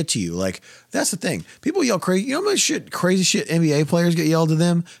crazy shit to you. Like, that's the thing. People yell crazy. You know how much crazy shit NBA players get yelled to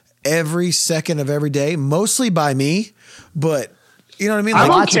them every second of every day, mostly by me. But you know what I mean? I'm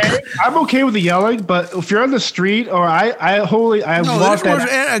Lots of- okay. I'm okay with the yelling, but if you're on the street or I no, want this was that.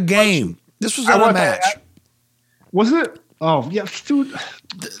 at a game. This was I at a want match. that. Wasn't it? Oh, yeah, dude.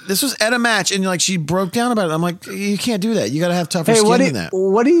 This was at a match, and like she broke down about it. I'm like, you can't do that. You got to have tougher Hey, skin what do, than that.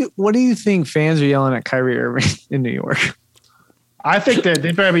 what do you think fans are yelling at Kyrie Irving in New York? I think that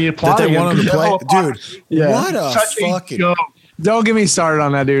they better be That applauding they want him to play, dude. Yeah. What a Such a fucking joke. Don't get me started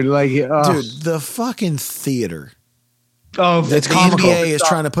on that, dude. Like, dude! The fucking theater Of that the comical. NBA is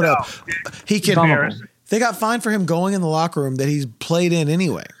trying to put up. He can. Embarrassing. They got fined for him going in the locker room that he's played in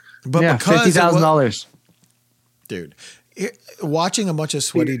anyway. But yeah, because $50,000. dude, watching a bunch of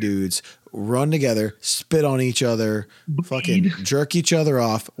sweaty dudes run together, spit on each other, fucking jerk each other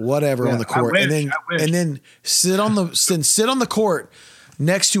off, whatever on the court, I and wish. then sit on the court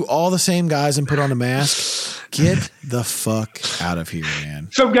next to all the same guys and put on a mask. Get the fuck out of here, man.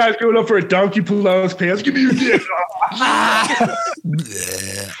 Some guy's going up for a dunk, you pull down his pants, give me your dick.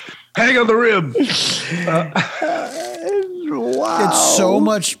 Hang on the rim. Wow.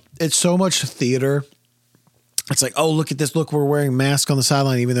 It's so much theater. It's like, oh, look at this. Look, we're wearing masks on the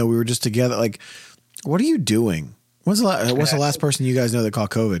sideline, even though we were just together. Like, what are you doing? What's the last person you guys know that caught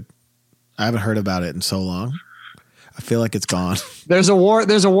COVID? I haven't heard about it in so long. I feel like it's gone. There's a war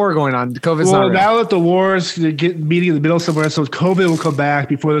going on. COVID's not Well, real. now that the wars get meeting in the middle somewhere, so COVID will come back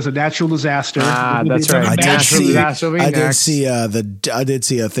before there's a natural disaster. That's right. I did Natural see. disaster will be I did next. see I did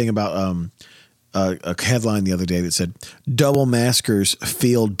see a thing about a headline the other day that said double maskers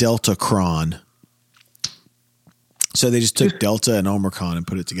feel Deltacron. So they just took Delta and Omicron and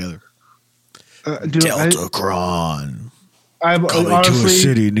put it together. Dude, Deltacron I'm coming honestly, to a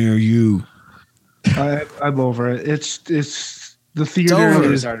city near you. I'm over it. It's the theater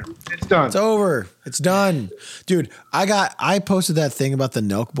over. is it's done. It's over. It's done, dude. I posted that thing about the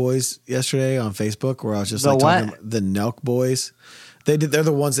Nelk Boys yesterday on Facebook where I was just The like what? talking about the Nelk Boys. They're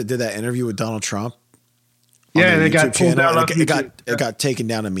the ones that did that interview with Donald Trump. on Yeah, their they got YouTube pulled down. channel. on It got taken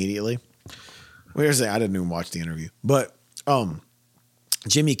down immediately. Well, here's the thing. I didn't even watch the interview, but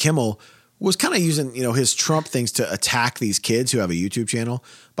Jimmy Kimmel was kind of using his Trump things to attack these kids who have a YouTube channel.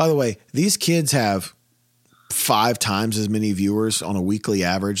 By the way, these kids have 5 times as many viewers on a weekly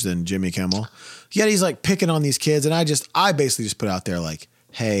average than Jimmy Kimmel. Yet he's like picking on these kids, and I basically just put out there like,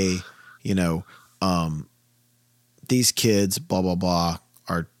 hey, these kids, blah blah blah,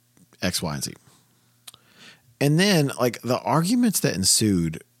 are X, Y, and Z. And then like the arguments that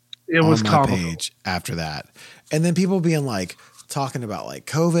ensued It was on my comical. page after that, and then people being like talking about like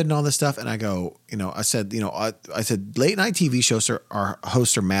COVID and all this stuff, and I go, I said late night TV shows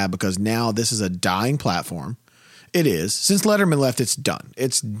hosts are mad because now this is a dying platform, It is. Since Letterman left, it's done.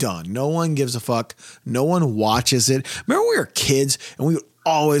 It's done. No one gives a fuck. No one watches it. Remember we were kids and we would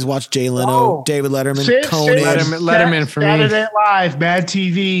always watch Jay Leno, David Letterman, Conan. Letterman for me. Saturday Night Live, Mad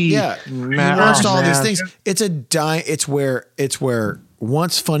TV. Yeah. We watched all these things. It's where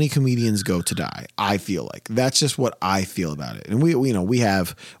once funny comedians go to die, I feel like. That's just what I feel about it. And we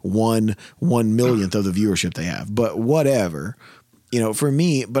have 1/1,000,000th of the viewership they have. But whatever. For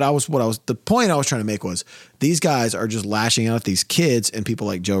me, the point I was trying to make was these guys are just lashing out at these kids and people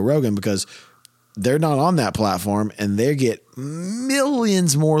like Joe Rogan because they're not on that platform and they get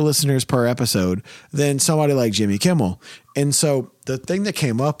millions more listeners per episode than somebody like Jimmy Kimmel. And so the thing that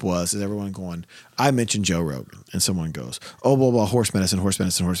came up is everyone going, I mentioned Joe Rogan and someone goes, oh, blah, blah, horse medicine.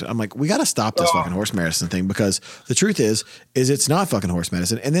 I'm like, we got to stop this fucking horse medicine thing because the truth is it's not fucking horse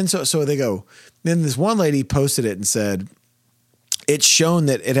medicine. And then so they go, then this one lady posted it and said, it's shown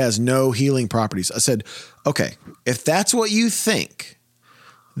that it has no healing properties. I said, okay, if that's what you think,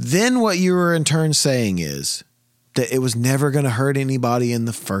 then what you were in turn saying is that it was never going to hurt anybody in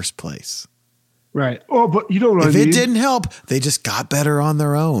the first place. Right. Oh, but you know what I mean? If it didn't help, they just got better on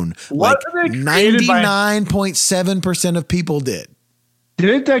their own. What like 99.7% of people did.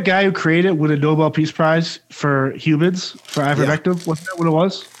 Didn't that guy who created it win a Nobel Peace Prize for humans, for ivermectin? Yeah. Wasn't that what it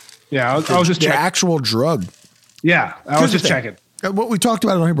was? Yeah, I was just checking. The actual drug. Yeah, I was just checking. What we talked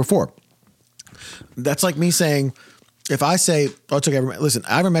about it on here before. That's like me saying, if I say, listen,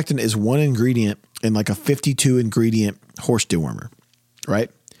 ivermectin is one ingredient in like a 52 ingredient horse dewormer,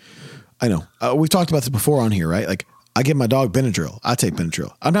 right? I know. We've talked about this before on here, right? Like I give my dog Benadryl. I take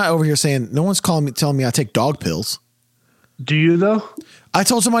Benadryl. I'm not over here saying, no one's telling me I take dog pills. Do you though? I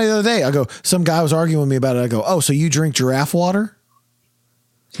told somebody the other day, some guy was arguing with me about it. I go, oh, so you drink giraffe water?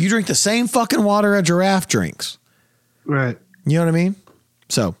 You drink the same fucking water a giraffe drinks. Right. You know what I mean?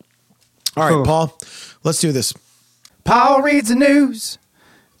 So, all right, Paul, let's do this. Paul reads the news.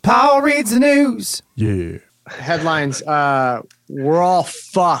 Paul reads the news. Yeah. Headlines. We're all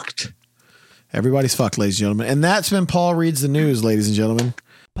fucked. Everybody's fucked, ladies and gentlemen. And that's been Paul Reads the News, ladies and gentlemen.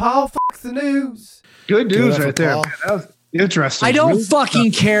 Paul fucks the news. Good news right there. Man, that was interesting. I don't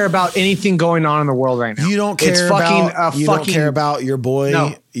fucking care about anything going on in the world right now. You don't care don't care about your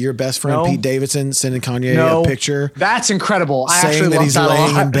boy, your best friend Pete Davidson sending Kanye a picture. That's incredible. I saying actually that he's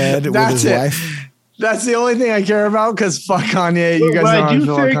laying in bed with his wife. That's the only thing I care about because fuck Kanye. You guys know I do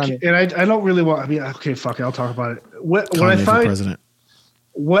think, Kanye. And I don't really want. I mean, okay, fuck it. I'll talk about it. When I find for president.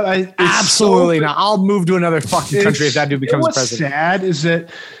 Absolutely not. I'll move to another fucking country if that dude becomes president. What's sad is that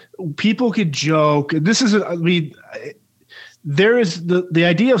people could joke. This isn't. I mean, there is the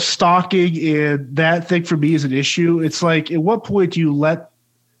idea of stalking, and that thing for me is an issue. It's like, at what point do you let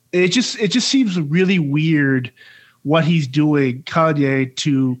it? Just seems really weird what he's doing, Kanye,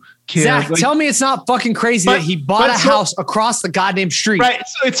 to kids. Zach, tell me it's not fucking crazy that he bought a house across the goddamn street. Right.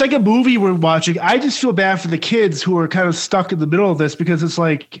 So it's like a movie we're watching. I just feel bad for the kids who are kind of stuck in the middle of this because it's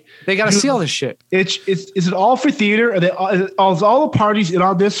like they got to see all this shit. Is it all for theater? Is all the parties in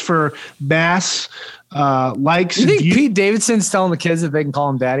on this for mass likes? You think Pete Davidson's telling the kids that they can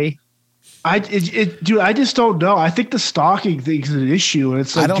call him daddy? Dude, I just don't know. I think the stalking thing is an issue. And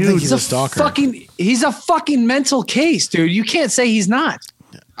it's like, I don't think he's a stalker. He's a fucking mental case, dude. You can't say he's not.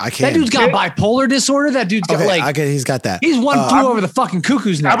 I can't. That dude's got bipolar disorder. That dude's got he's got that. He's flew over the fucking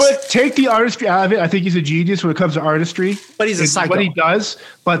cuckoo's nest. I'm gonna take the artistry out of it. I think he's a genius when it comes to artistry. But he's a psycho. What he does.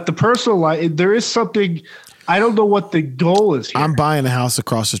 But the personal life, there is something. I don't know what the goal is here. I'm buying a house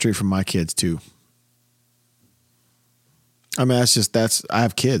across the street from my kids too. I mean, I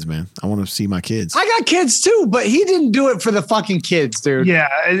have kids, man. I want to see my kids. I got kids too, but he didn't do it for the fucking kids, dude. Yeah,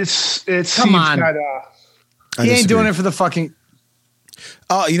 come on. He ain't doing it for the fucking.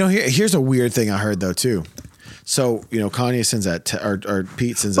 Oh, here's a weird thing I heard though too. So Kanye sends that or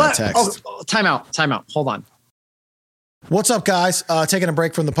Pete sends that text. Oh, time out. Hold on. What's up, guys? Taking a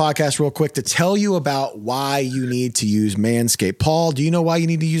break from the podcast real quick to tell you about why you need to use Manscaped. Paul, do you know why you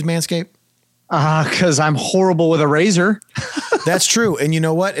need to use Manscaped? Because I'm horrible with a razor. That's true. And you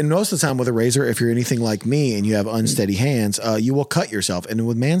know what? And most of the time with a razor, if you're anything like me and you have unsteady hands, you will cut yourself. And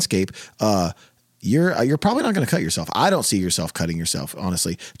with Manscaped, you're probably not going to cut yourself. I don't see yourself cutting yourself,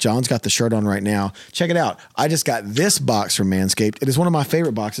 honestly. John's got the shirt on right now. Check it out. I just got this box from Manscaped. It is one of my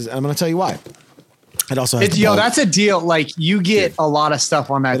favorite boxes, and I'm going to tell you why. It also has that's a deal. Like, you get a lot of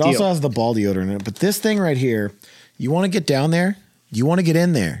stuff on that deal. It also has the ball deodorant in it. But this thing right here, you want to get down there? You want to get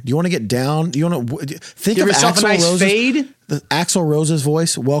in there? Do you want to get down? Do you want to think of Axl Rose's fade? The Axl Rose's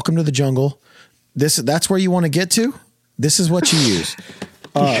voice? Welcome to the jungle. That's where you want to get to. This is what you use.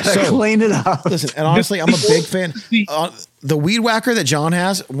 Clean it up. Listen, and honestly, I'm a big fan. The Weed Whacker that John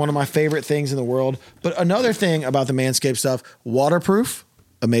has, one of my favorite things in the world. But another thing about the Manscaped stuff, waterproof,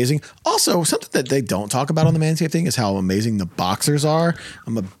 amazing. Also, something that they don't talk about on the Manscaped thing is how amazing the boxers are.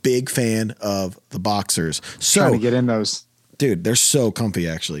 I'm a big fan of the boxers. So Trying to get in those. dude, they're so comfy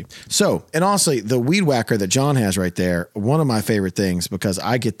actually. So, and honestly, the Weed Whacker that John has right there, one of my favorite things because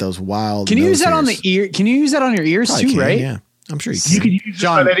I get those wild. Can you use nose that on the hairs. ear? Can you use that on your ears Probably too? can, Right? Yeah, I'm sure you can. You can use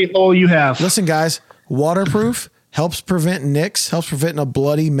John. it on any hole you have. Listen, guys, waterproof helps prevent nicks, helps prevent a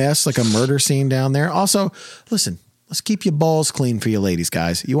bloody mess like a murder scene down there. Also, listen, let's keep your balls clean for you ladies,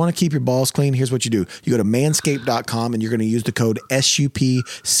 guys. You want to keep your balls clean? Here's what you do. You go to manscaped.com and you're going to use the code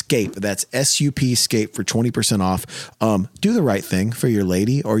SUPSCAPE. That's SUPSCAPE for 20% off. Do the right thing for your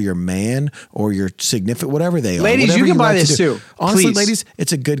lady or your man or your significant, whatever they are. Ladies, whatever you can buy like to this do. too. Honestly, Please. ladies,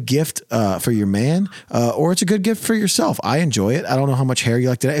 it's a good gift for your man or it's a good gift for yourself. I enjoy it. I don't know how much hair you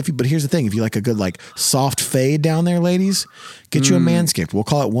like to but here's the thing. If you like a good like soft fade down there, ladies, get you a Manscaped. We'll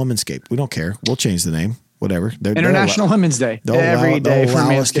call it Womanscaped. We don't care. We'll change the name. Whatever. International Women's Day. They'll Every day they'll for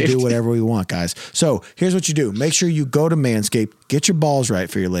allow us to do Manscaped. whatever we want, guys. So here's what you do. Make sure you go to Manscaped. Get your balls right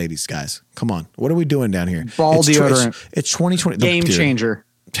for your ladies, guys. Come on. What are we doing down here? Ball It's deodorant. It's 2020. Game Dude, changer.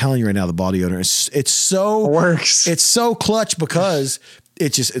 I'm telling you right now, the ball deodorant it's so Works. It's so clutch because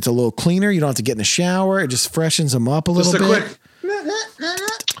it's a little cleaner. You don't have to get in the shower. It just freshens them up a little bit.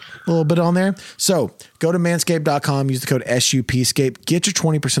 A little bit on there. So go to manscaped.com, use the code SUPSCAPE, get your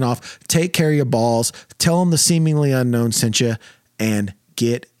 20% off, take care of your balls, tell them the seemingly unknown sent you, and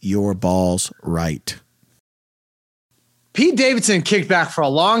get your balls right. Pete Davidson kicked back for a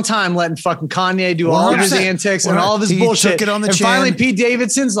long time, letting fucking Kanye do all of his 100%. antics and all of his He bullshit. took it on the and chin. finally, Pete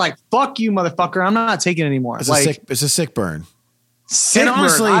Davidson's like, "Fuck you, motherfucker! I'm not taking it anymore." It's Like, a sick burn. sick And burn.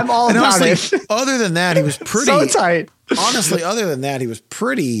 honestly, I'm all about it. other than that, he was pretty So tight. Honestly, other than that, he was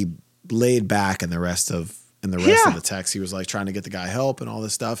pretty laid back in the rest of of the text. He was like trying to get the guy help and all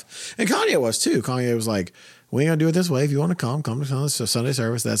this stuff. And Kanye was too. Kanye was like, we ain't gonna do it this way. If you want to come to Sunday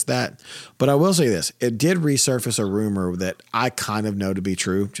service, that's that. But I will say this. It did resurface a rumor that I kind of know to be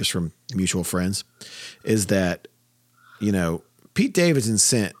true, just from mutual friends, is that, you know, Pete Davidson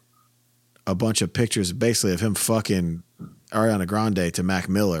sent a bunch of pictures basically of him fucking Ariana Grande to Mac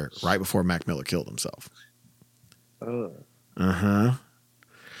Miller right before Mac Miller killed himself.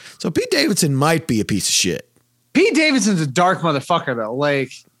 So Pete Davidson might be a piece of shit. Pete Davidson's a dark motherfucker, though.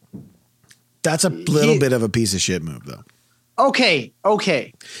 Like, That's a little bit of a piece of shit move, though. okay.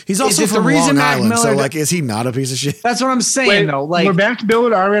 He's also it the from reason Long Mac Island, so Miller- like, is he not a piece of shit? That's what I'm saying, Wait, though. Like, were Mac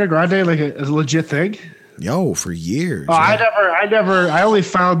Miller and Ariana Grande like a legit thing? Yo, for years. Oh, I only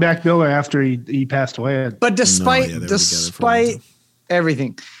found Mac Miller after he passed away. but despite they were together for a long time.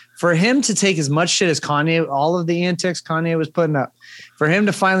 everything, for him to take as much shit as Kanye, all of the antics Kanye was putting up, for him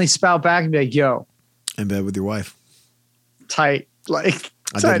to finally spout back and be like, "Yo, In bed with your wife. tight," like.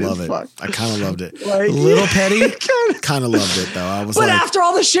 I tight did as love it. fuck. I kind of loved it. Like, a little petty. kinda. Kind of loved it though. I was But like, after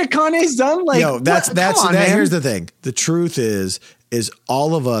all the shit Kanye's done, like, yo, that's come on, man. here's the thing. The truth is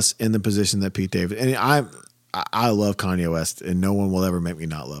all of us in the position that Pete David and I love Kanye West, and no one will ever make me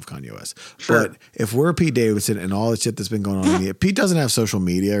not love Kanye West. Sure. But if we're Pete Davidson and all the shit that's been going on in media, Pete doesn't have social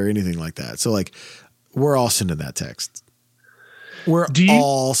media or anything like that. So like, we're all sending that text. We're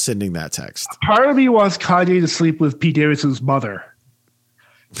all sending that text. Part of me wants Kanye to sleep with Pete Davidson's mother.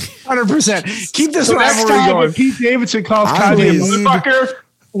 100%. Keep this So next rivalry time going. when Pete Davidson calls I Kanye a believe- motherfucker,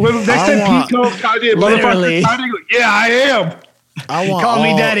 when next I time want- Pete calls Kanye a Literally. motherfucker, Kanye goes, yeah, I am. I want Call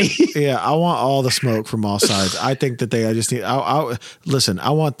me all- daddy. Yeah, I want all the smoke from all sides. I think that I just need. Listen. I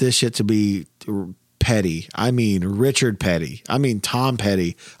want this shit to be Petty. I mean Richard Petty. I mean Tom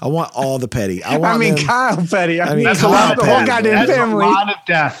Petty. I want all the Petty. I want. I mean, them- Kyle Petty. I mean, That's a lot the of whole Petty. goddamn That's family. a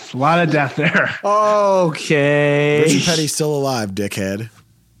lot of death there. Okay. Richard Petty's still alive, dickhead.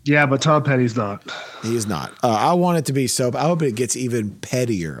 Yeah, but Tom Petty's not. He is not. I want it to be so. I hope it gets even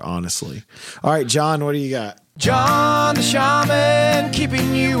pettier. Honestly. All right, John. What do you got? John the Shaman,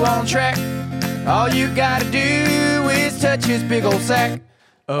 keeping you on track. All you gotta do is touch his big old sack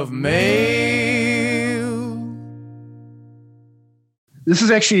of mail. This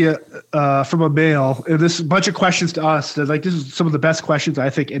is actually from a mail, and this is a bunch of questions to us. That, like, this is some of the best questions I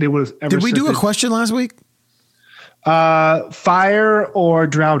think anyone has ever. Did we do a sent in. question last week? Fire or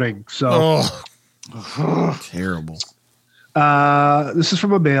drowning? So Terrible. this is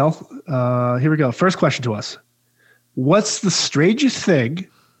from a mail. Here we go. First question to us: what's the strangest thing,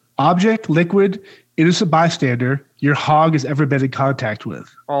 object, liquid, innocent bystander your hog has ever been in contact with?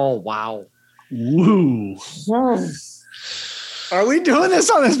 Oh, wow. Woo! Are we doing this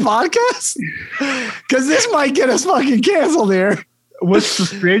on this podcast? Because this might get us fucking canceled here. What's the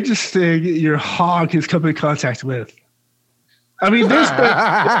strangest thing your hog has come in contact with? I mean, there's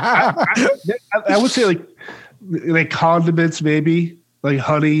I would say like condiments, maybe like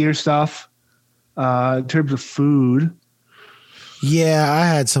honey or stuff. In terms of food, Yeah, I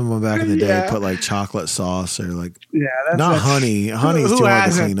had someone back in the day put like chocolate sauce or like that's not honey. Honey's who too hard to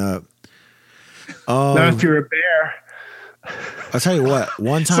hasn't? clean up. Not if you're a bear. I'll tell you what.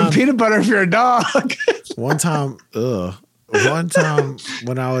 One Some time, peanut butter if you're a dog. One time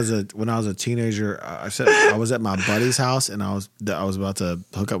when I was a teenager, I was at my buddy's house and I was about to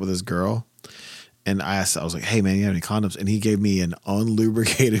hook up with this girl, and I was like, "Hey man, you have any condoms?" And he gave me an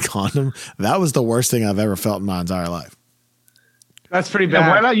unlubricated condom. That was the worst thing I've ever felt in my entire life. That's pretty Yeah,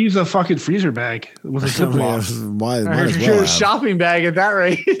 why bad. not use a fucking freezer bag with a Ziploc? Might as Your well have. shopping bag at that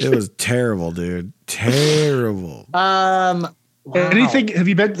rate. It was terrible, dude. Terrible. Wow. Anything? Have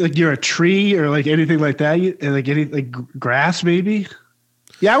you been like near a tree or like anything like that? Like any like grass, maybe?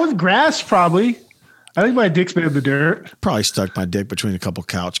 Yeah, with grass, probably. I think my dick's been in the dirt. Probably stuck my dick between a couple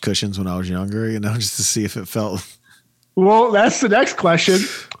couch cushions when I was younger, just to see if it felt. Well, that's the next question.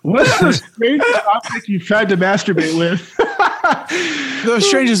 What's the strangest object you've tried to masturbate with? The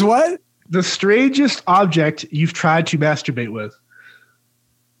strangest what? The strangest object you've tried to masturbate with.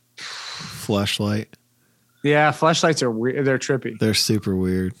 Fleshlight. Yeah, flashlights are weird. They're trippy. They're super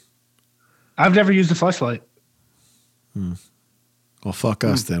weird. I've never used a flashlight. Well, fuck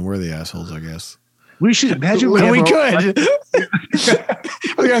us then. We're the assholes, I guess. We should imagine We have could. I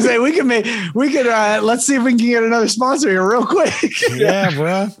was gonna say we could. Let's see if we can get another sponsor here real quick. Yeah,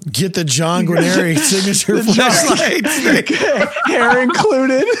 bro. Get the John Guarneri signature flashlight. Hair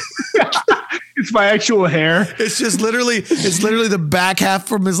included. It's my actual hair. It's literally the back half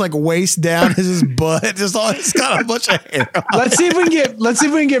from his like waist down is his butt. It's got a bunch of hair. Let's see if we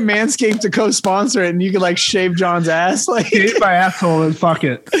can get Manscaped to co-sponsor it, and you can like shave John's ass. Like, Hit my asshole and fuck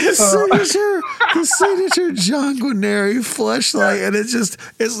it. The signature John Guarneri fleshlight, and it's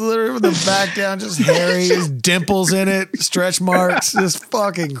literally from the back down, just hairy, there's dimples in it, stretch marks, just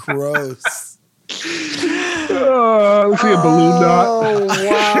fucking gross. Looks like a balloon knot.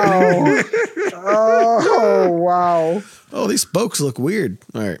 wow! Oh wow! Oh, these spokes look weird.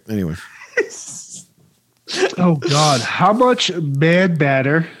 All right, anyway. Oh God! How much man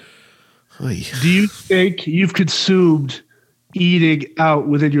batter Oy. do you think you've consumed eating out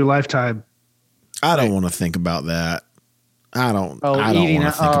within your lifetime? I don't want to think about that. I don't want to eating.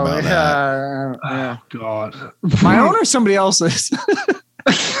 think about that. Yeah. Oh God! My own or somebody else's?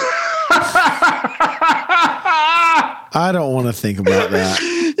 I don't want to think about that.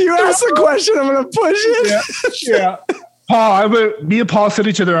 You asked the question, I'm gonna push it. Yeah. Paul, me and Paul send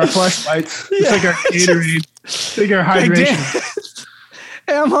each other our flashlights. It's like our Gatorade. It's like our Like, hydration.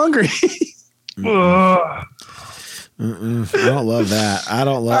 hey, I'm hungry. Ugh. I don't love that. I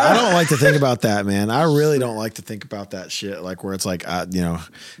don't like to think about that, man. I really don't like to think about that shit. Like where it's like, Where how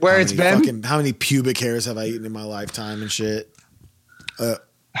it's many been? how many pubic hairs have I eaten in my lifetime and shit? How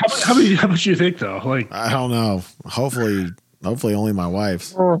much do you think though? Like, I don't know. Hopefully only my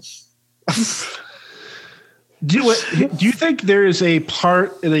wife's. do you think there is a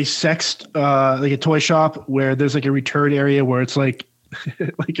part in a sex, like a toy shop, where there's like a return area where it's like,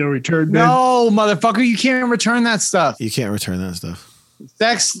 like a return bin? No, motherfucker, you can't return that stuff. You can't return that stuff.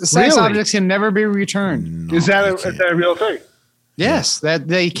 Sex Really? objects can never be returned. No, Is you that can't. a real thing? Yes, that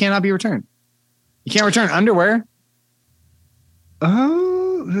they cannot be returned. You can't return underwear. Oh,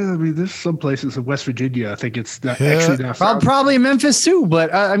 I mean, there's some places in West Virginia. I think it's not actually not. found. Probably in Memphis too,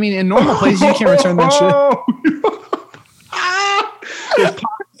 but I mean, in normal places you can't return that shit.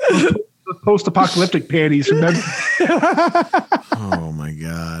 The post-apocalyptic panties. Remember? Oh my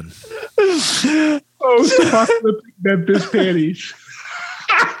god. Post-apocalyptic Memphis panties.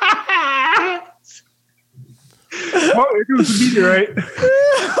 Oh, here goes the meteorite.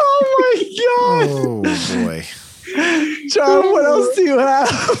 Oh my god, Oh boy. John, what else do you have?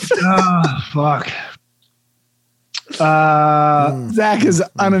 Oh, fuck. Zach is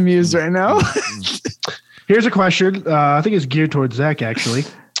unamused right now. Here's a question. I think it's geared towards Zach, actually.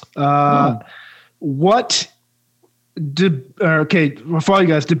 What okay, for all you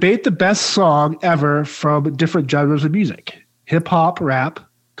guys, debate the best song ever from different genres of music: hip hop, rap,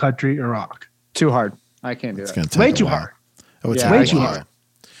 country, or rock. Too hard. I can't do It's that. gonna take Way a too while. hard. It would Yeah, take way a too while. hard.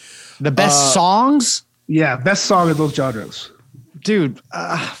 The best songs, Yeah, best song in those genres. dude.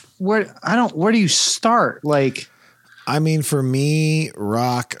 Where do you start? Like, I mean, for me,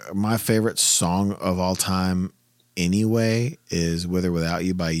 rock, my favorite song of all time anyway is With or Without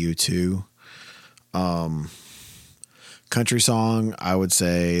You by U2. Country song, I would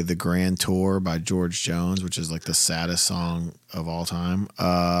say "The Grand Tour" by George Jones, which is like the saddest song of all time.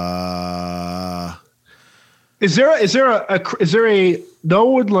 Is there a no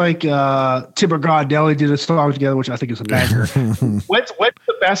one like Tim McGraw and Nelly did a song together, which I think is a banger. What's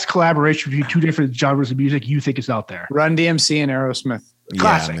the best collaboration between two different genres of music you think is out there? Run DMC and Aerosmith.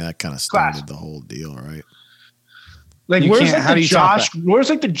 Classic. Yeah, I mean that kind of started the whole deal, right? Like You where's can't- like how do the you top Josh? Where's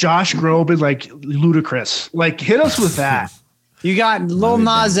like the Josh Groban like Ludacris? Like hit us with that. You got Lil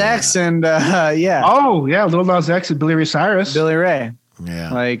Nas X and yeah, Oh yeah, Lil Nas X and Billy Ray Cyrus. Billy Ray.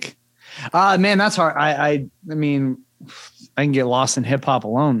 Yeah. Like, man, that's hard. I mean, I can get lost in hip hop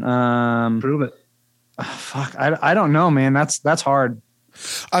alone. Prove it. Fuck, I don't know, man. That's hard.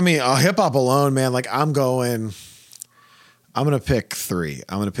 I mean, hip hop alone, man. Like I'm gonna pick 3.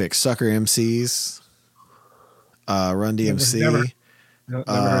 I'm gonna pick Sucker MCs, Run DMC. Never heard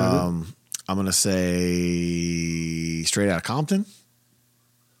of it. I'm gonna say Straight Outta Compton.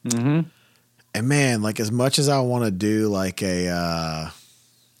 Mm-hmm. And man, like as much as I want to do like a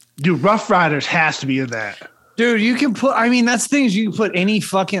Dude, Rough Riders has to be in that. Dude, you can put. I mean, that's things you can put any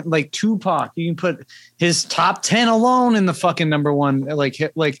fucking like Tupac. You can put his top 10 alone in the fucking number one. Like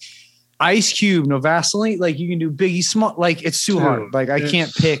Ice Cube, No Vaseline. Like you can do Biggie Small. Like it's too hard. Like I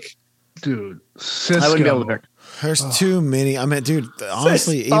can't pick. Dude, Cisco. I wouldn't be able to pick. there's too many. I mean, dude,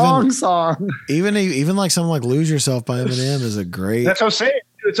 honestly, Song. even like something like Lose Yourself by Eminem is a great That's what I'm saying.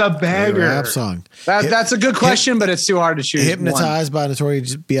 It's a banger. rap song. That's a good question, but it's too hard to choose. Hypnotized by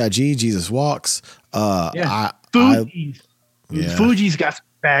Notorious B.I.G. Jesus Walks. Yeah. Fuji's. Yeah. Fuji's got some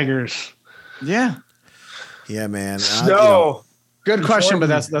bangers. One. Yeah. Yeah, man. Snow. Good question, but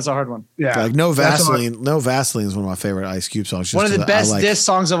that's a hard one. Yeah. Like No That's all- Vaseline. No Vaseline is one of my favorite Ice Cube songs. just One of the 'cause best I like, diss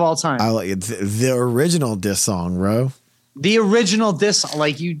songs of all time. I like it. The original diss song, bro. The original diss,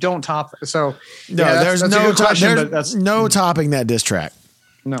 like you don't top. So No, yeah, there's that's a no good question, there's but that's no topping that diss track.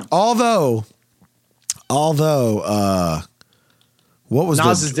 no. Although, what was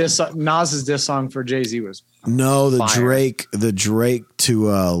Nas's diss song for Jay-Z was fire. the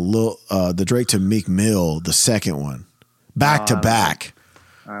Drake to Meek Mill, the second one, back to back,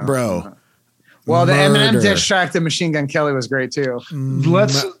 bro. well, the Eminem Murder. diss track to Machine Gun Kelly was great too.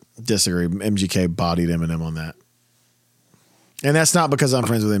 Let's Disagree. MGK bodied Eminem on that, and that's not because I'm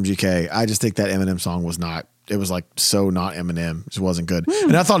friends with MGK. I just think that Eminem song was not. It was like so not Eminem. It just wasn't good.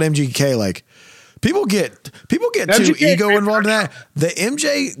 And I thought MGK like. People get too MGK ego involved in that. The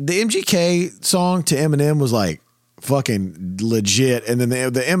MGK song to Eminem was like fucking legit, and then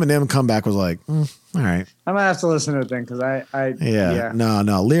the Eminem comeback was like, all right, I might have to listen to it then because yeah.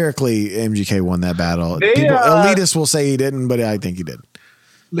 No. Lyrically, MGK won that battle. They, People, elitists will say he didn't, but I think he did.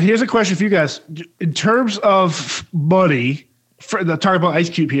 Here's a question for you guys. In terms of money, talking about Ice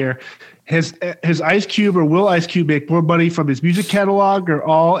Cube here, has Ice Cube or will Ice Cube make more money from his music catalog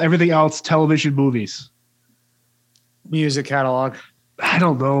or everything else, television, movies? music catalog. I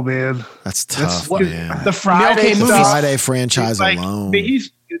don't know, man. That's tough, what- man. The Friday Okay, The stuff. Friday franchise like, alone.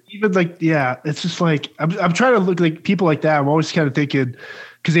 He's even like, yeah, it's just like I'm trying to look like people like that. I'm always kind of thinking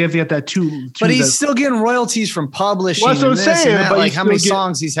because they have to get that two. But he's still getting royalties from publishing. Well, that's what and I'm this saying, and that. but Like he's how many still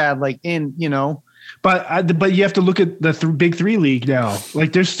songs he's had, like in But you have to look at the big three league now.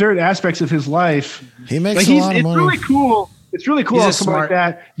 Like there's certain aspects of his life. He makes Like a lot of it's money. really cool. It's really cool He's how a someone like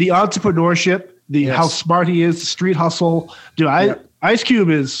smart- that, the entrepreneurship, how smart he is, the street hustle. Dude, Ice Cube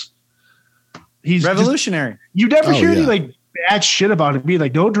he's revolutionary. You never hear any yeah. like bad shit about him. Be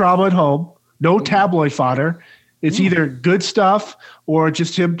like no drama at home, no tabloid fodder. It's either good stuff or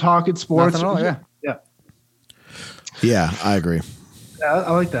just him talking sports. Nothing at all, yeah. Yeah, I agree. Yeah,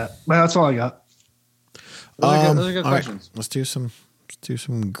 I like that. Well, that's all I got. Those are good all right, questions. let's do some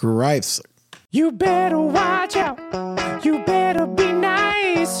gripes. You better watch out. You better be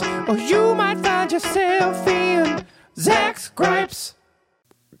nice, or you might find yourself in Zach's gripes.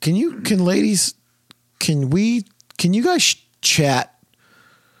 Can you guys chat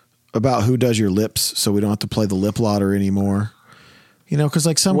about who does your lips so we don't have to play the lip lotter anymore? You know, because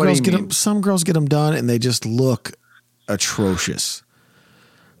like some What do girls you get mean? them, some girls get them done and they just look atrocious.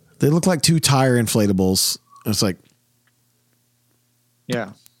 They look like 2 tire inflatables. It's like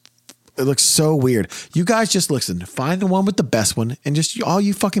Yeah. it looks so weird. You guys just listen, find the one with the best one, and just all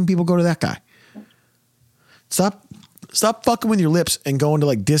you fucking people go to that guy. Stop fucking with your lips and going to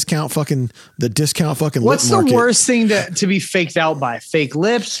like discount fucking lip What's the market. worst thing to be faked out by? Fake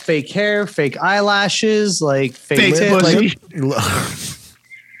lips, fake hair, fake eyelashes, like fake Fake tit, pussy.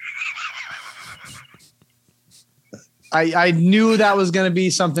 I knew that was going to be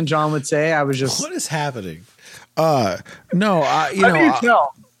something John would say. I was just What is happening? No, How do you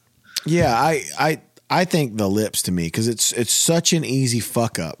tell? yeah, I think the lips to me because it's such an easy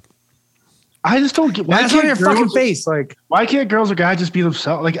fuck up. I just don't get That's on your fucking face. Like, why can't girls or guys just be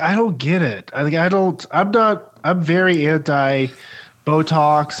themselves? Like, I don't get it. I'm very anti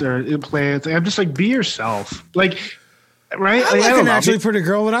Botox or implants. I'm just like, be yourself. Like, right? I Like, like don't an know. actually pretty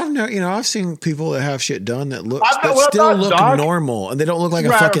girl, but I've seen people that have shit done that I'm not- still look dog. normal and they don't look like a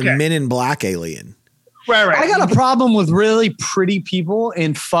Right, fucking okay. Men in Black alien. Right. I got a problem with really pretty people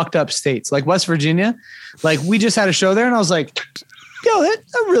in fucked up states like West Virginia. Like, we just had a show there, and I was like, yo,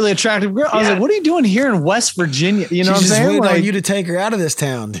 that's a really attractive girl. I was Yeah. like, what are you doing here in West Virginia? You know She's what I'm just saying? waiting Like, on you to take her out of this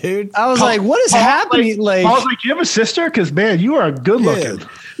town, dude. I was like, what is Paul, happening? Like, I was like, you have a sister? Because, man, you are good looking. Yeah.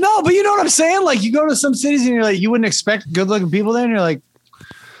 no, but you know what I'm saying? Like, you go to some cities and you're like, you wouldn't expect good looking people there, and you're like,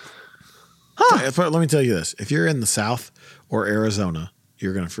 Let me tell you this: if you're in the South or Arizona,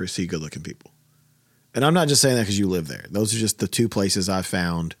 you're going to see good-looking people. And I'm not just saying that because you live there. Those are just the two places I've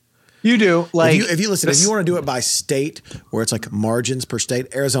found. you do. Like, If you want to do it by state, where it's like margins per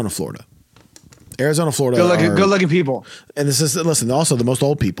state, Arizona, Florida, good looking people. And this is also the most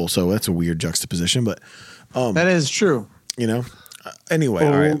old people, so that's a weird juxtaposition. But That is true. anyway,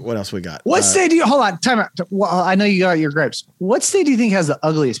 all right, what else we got? What state do you, hold on, time out. Well, I know you got your gripes. What state do you think has the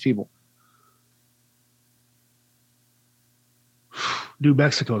ugliest people? New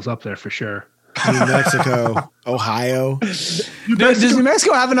Mexico's up there for sure. New Mexico, Ohio, Does New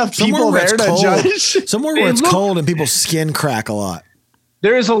Mexico have enough people where there it's to cold. judge? Somewhere where it's cold and people's skin crack a lot.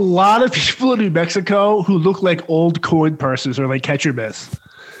 There is a lot of people in New Mexico who look like old coin purses or like catch or miss.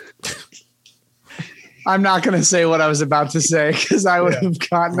 I'm not going to say what I was about to say because I would have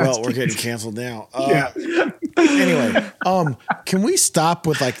gotten us. Well, we're getting canceled now. Yeah. Anyway, can we stop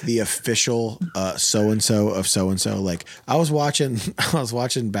with like the official so and so of so and so? Like I was watching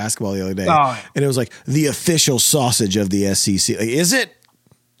basketball the other day, and it was like the official sausage of the SEC. Like, is it?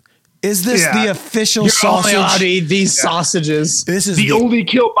 Is this the official You're sausage? only allowed to eat these sausages. This is The only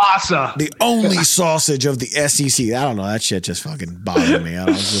kielbasa. the only sausage of the SEC. I don't know. That shit just fucking bothered me. I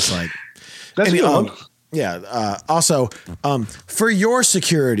was just like, That's Any- good. Also, for your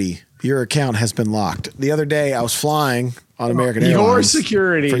security, your account has been locked. The other day, I was flying on American Airlines. Your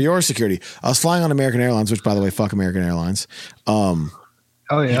security. For your security. I was flying on American Airlines, which, by the way, fuck American Airlines. Oh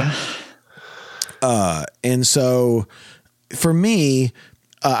yeah. And so, for me,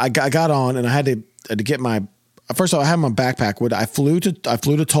 I got on, and I had to get my. First of all, I had my backpack. I flew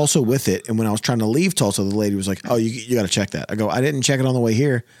to Tulsa with it, and when I was trying to leave Tulsa, the lady was like, "Oh, you got to check that." I go, "I didn't check it on the way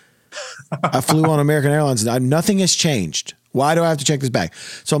here. I flew on American Airlines, and nothing has changed. Why do I have to check this bag?"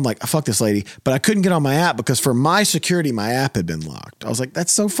 So I'm like, fuck this lady. But I couldn't get on my app because for my security, my app had been locked. I was like,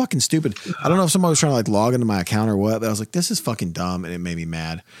 that's so fucking stupid. I don't know if somebody was trying to like log into my account or what, but I was like, this is fucking dumb, and it made me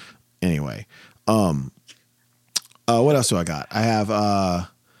mad. Anyway, what else do I got? I have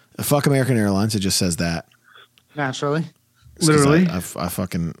fuck American Airlines. It just says that. Naturally. Literally. I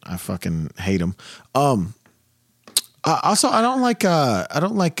fucking hate them. Also, I don't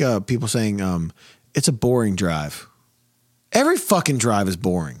like people saying it's a boring drive. Every fucking drive is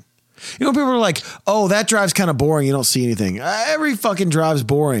boring. You know, people are like, "Oh, that drive's kind of boring. You don't see anything." Every fucking drive's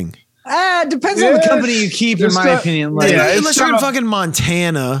boring. Depends on the company you keep, in my opinion. Like, Unless you're in fucking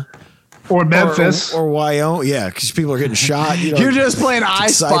Montana Or Memphis. or Wyoming, yeah, because people are getting shot. You know, you're just playing I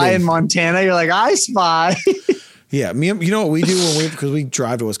Spy exciting. in Montana. You're like, I Spy. Yeah, you know what we do because we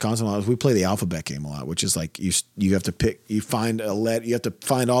drive to Wisconsin a lot, is we play the alphabet game a lot, which is like you have to pick, you have to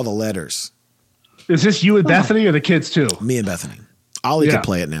find all the letters. Is this you and Bethany or the kids too? Me and Bethany. Ollie can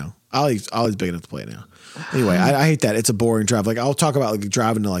play it now. Ollie's big enough to play it now. Anyway, I hate that. It's a boring drive. Like I'll talk about like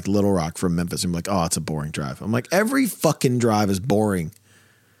driving to like Little Rock from Memphis and be like, oh, it's a boring drive. I'm like, every fucking drive is boring.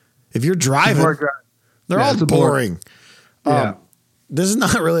 If you're driving, they're all it's boring. Yeah. This is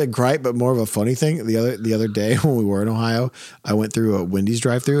not really a gripe, but more of a funny thing. The other day when we were in Ohio, I went through a Wendy's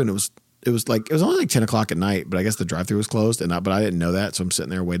drive-through, and it was only like 10 o'clock at night, but I guess the drive-through was closed, but I didn't know that, so I'm sitting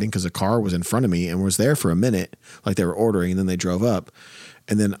there waiting because a car was in front of me and was there for a minute, like they were ordering, and then they drove up,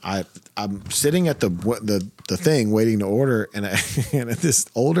 and then I'm sitting at the thing waiting to order, and this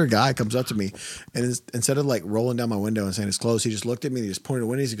older guy comes up to me, and instead of like rolling down my window and saying it's closed, he just looked at me and he just pointed to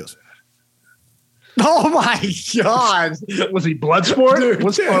Wendy's. He goes, Oh my God. Was he Bloodsport?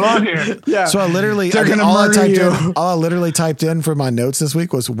 What's going on here? Yeah. So I literally, They're gonna all murder you. I literally typed in for my notes this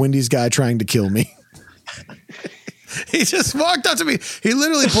week was Wendy's guy trying to kill me. He just walked up to me. He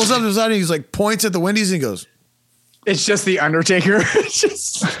literally pulls up to the side and he's like points at the Wendy's and he goes, It's just the Undertaker. It's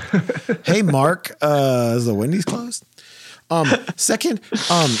just "Hey Mark, is the Wendy's closed?" Second,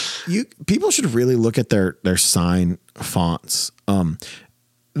 people should really look at their sign fonts.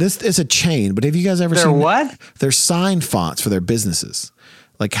 This is a chain, but have you guys ever They're seen what? Their sign fonts for their businesses?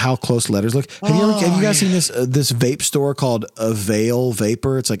 like how close letters look. Have you guys seen this vape store called Avail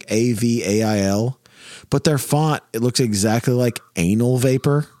Vapor? It's like AVAIL, but their font, it looks exactly like anal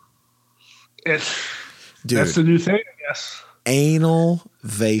vapor. That's Dude, the new thing, I guess. anal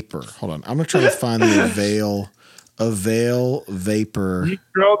vapor. Hold on, I'm gonna try to find the Avail Vapor. You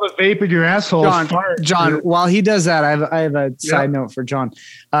throw the vape in your asshole. John, while he does that, I have a side note for John.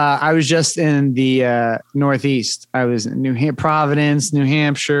 I was just in the Northeast. I was in Providence, New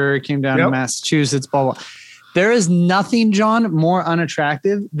Hampshire, came down to Massachusetts, blah, blah. There is nothing, John, more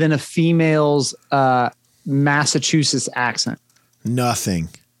unattractive than a female's Massachusetts accent. Nothing.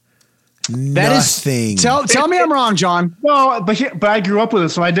 Nothing. Tell me I'm wrong, John. No, but I grew up with it,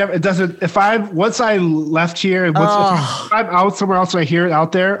 so it doesn't. Once I left here, if I'm out somewhere else and I hear it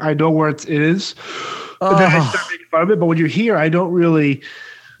out there, I know where it is. And then I start making fun of it. But when you're here, I don't really.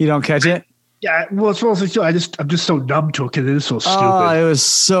 You don't catch it? Yeah, well, it's one of those things. I'm just so numb to it because it is so stupid. Oh, it was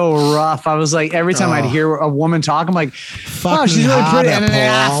so rough. I was like, every time I'd hear a woman talk, I'm like, oh, she's really pretty. And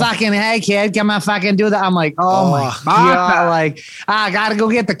then, fucking, hey, kid, come on, fucking do that. I'm like, oh my God. Like, I got to go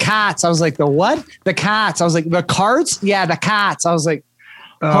get the cats. I was like, the what? The cats. I was like, the carts? Yeah, the cats. I was like,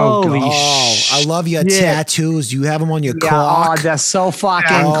 holy shit. I love your tattoos. You have them on your cock. Oh, that's so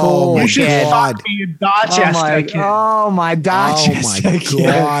fucking cool. You should fuck me in Dorchester. Oh my Dorchester. Oh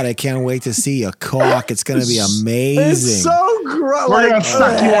my God. I can't wait to see your cock. It's going to be amazing. It's so gross. We're going to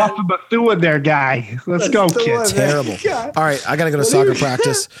suck you off of Bethune there, guy. Let's go, kid. Terrible. All right. I got to go to soccer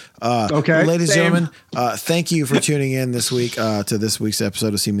practice. Okay. Ladies and gentlemen, thank you for tuning in this week to this week's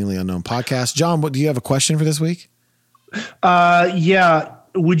episode of Seemingly Unknown Podcast. John, do you have a question for this week? Yeah.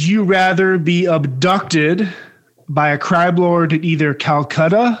 Would you rather be abducted by a crime lord in either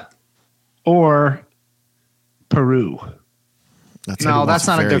Calcutta or Peru? That's not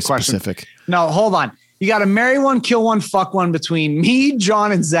a good question. Specific. No, hold on. You got to marry one, kill one, fuck one between me,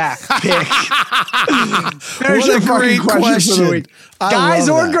 John, and Zach. Pick. There's what a great question for the week. Guys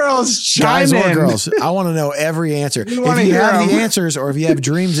or girls, chime in. I want to know every answer. If you have the answers or if you have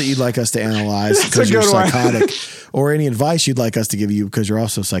dreams that you'd like us to analyze because you're psychotic or any advice you'd like us to give you because you're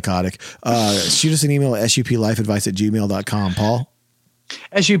also psychotic, shoot us an email at suplifeadvice@gmail.com. Paul?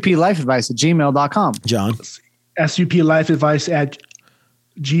 suplifeadvice@gmail.com. John?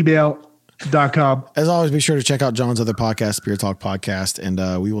 suplifeadvice@gmail.com. As always, be sure to check out John's other podcast, Spirit Talk Podcast,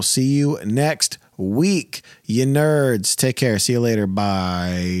 and we will see you next week. You nerds. Take care. See you later.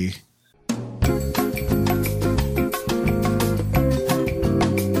 Bye.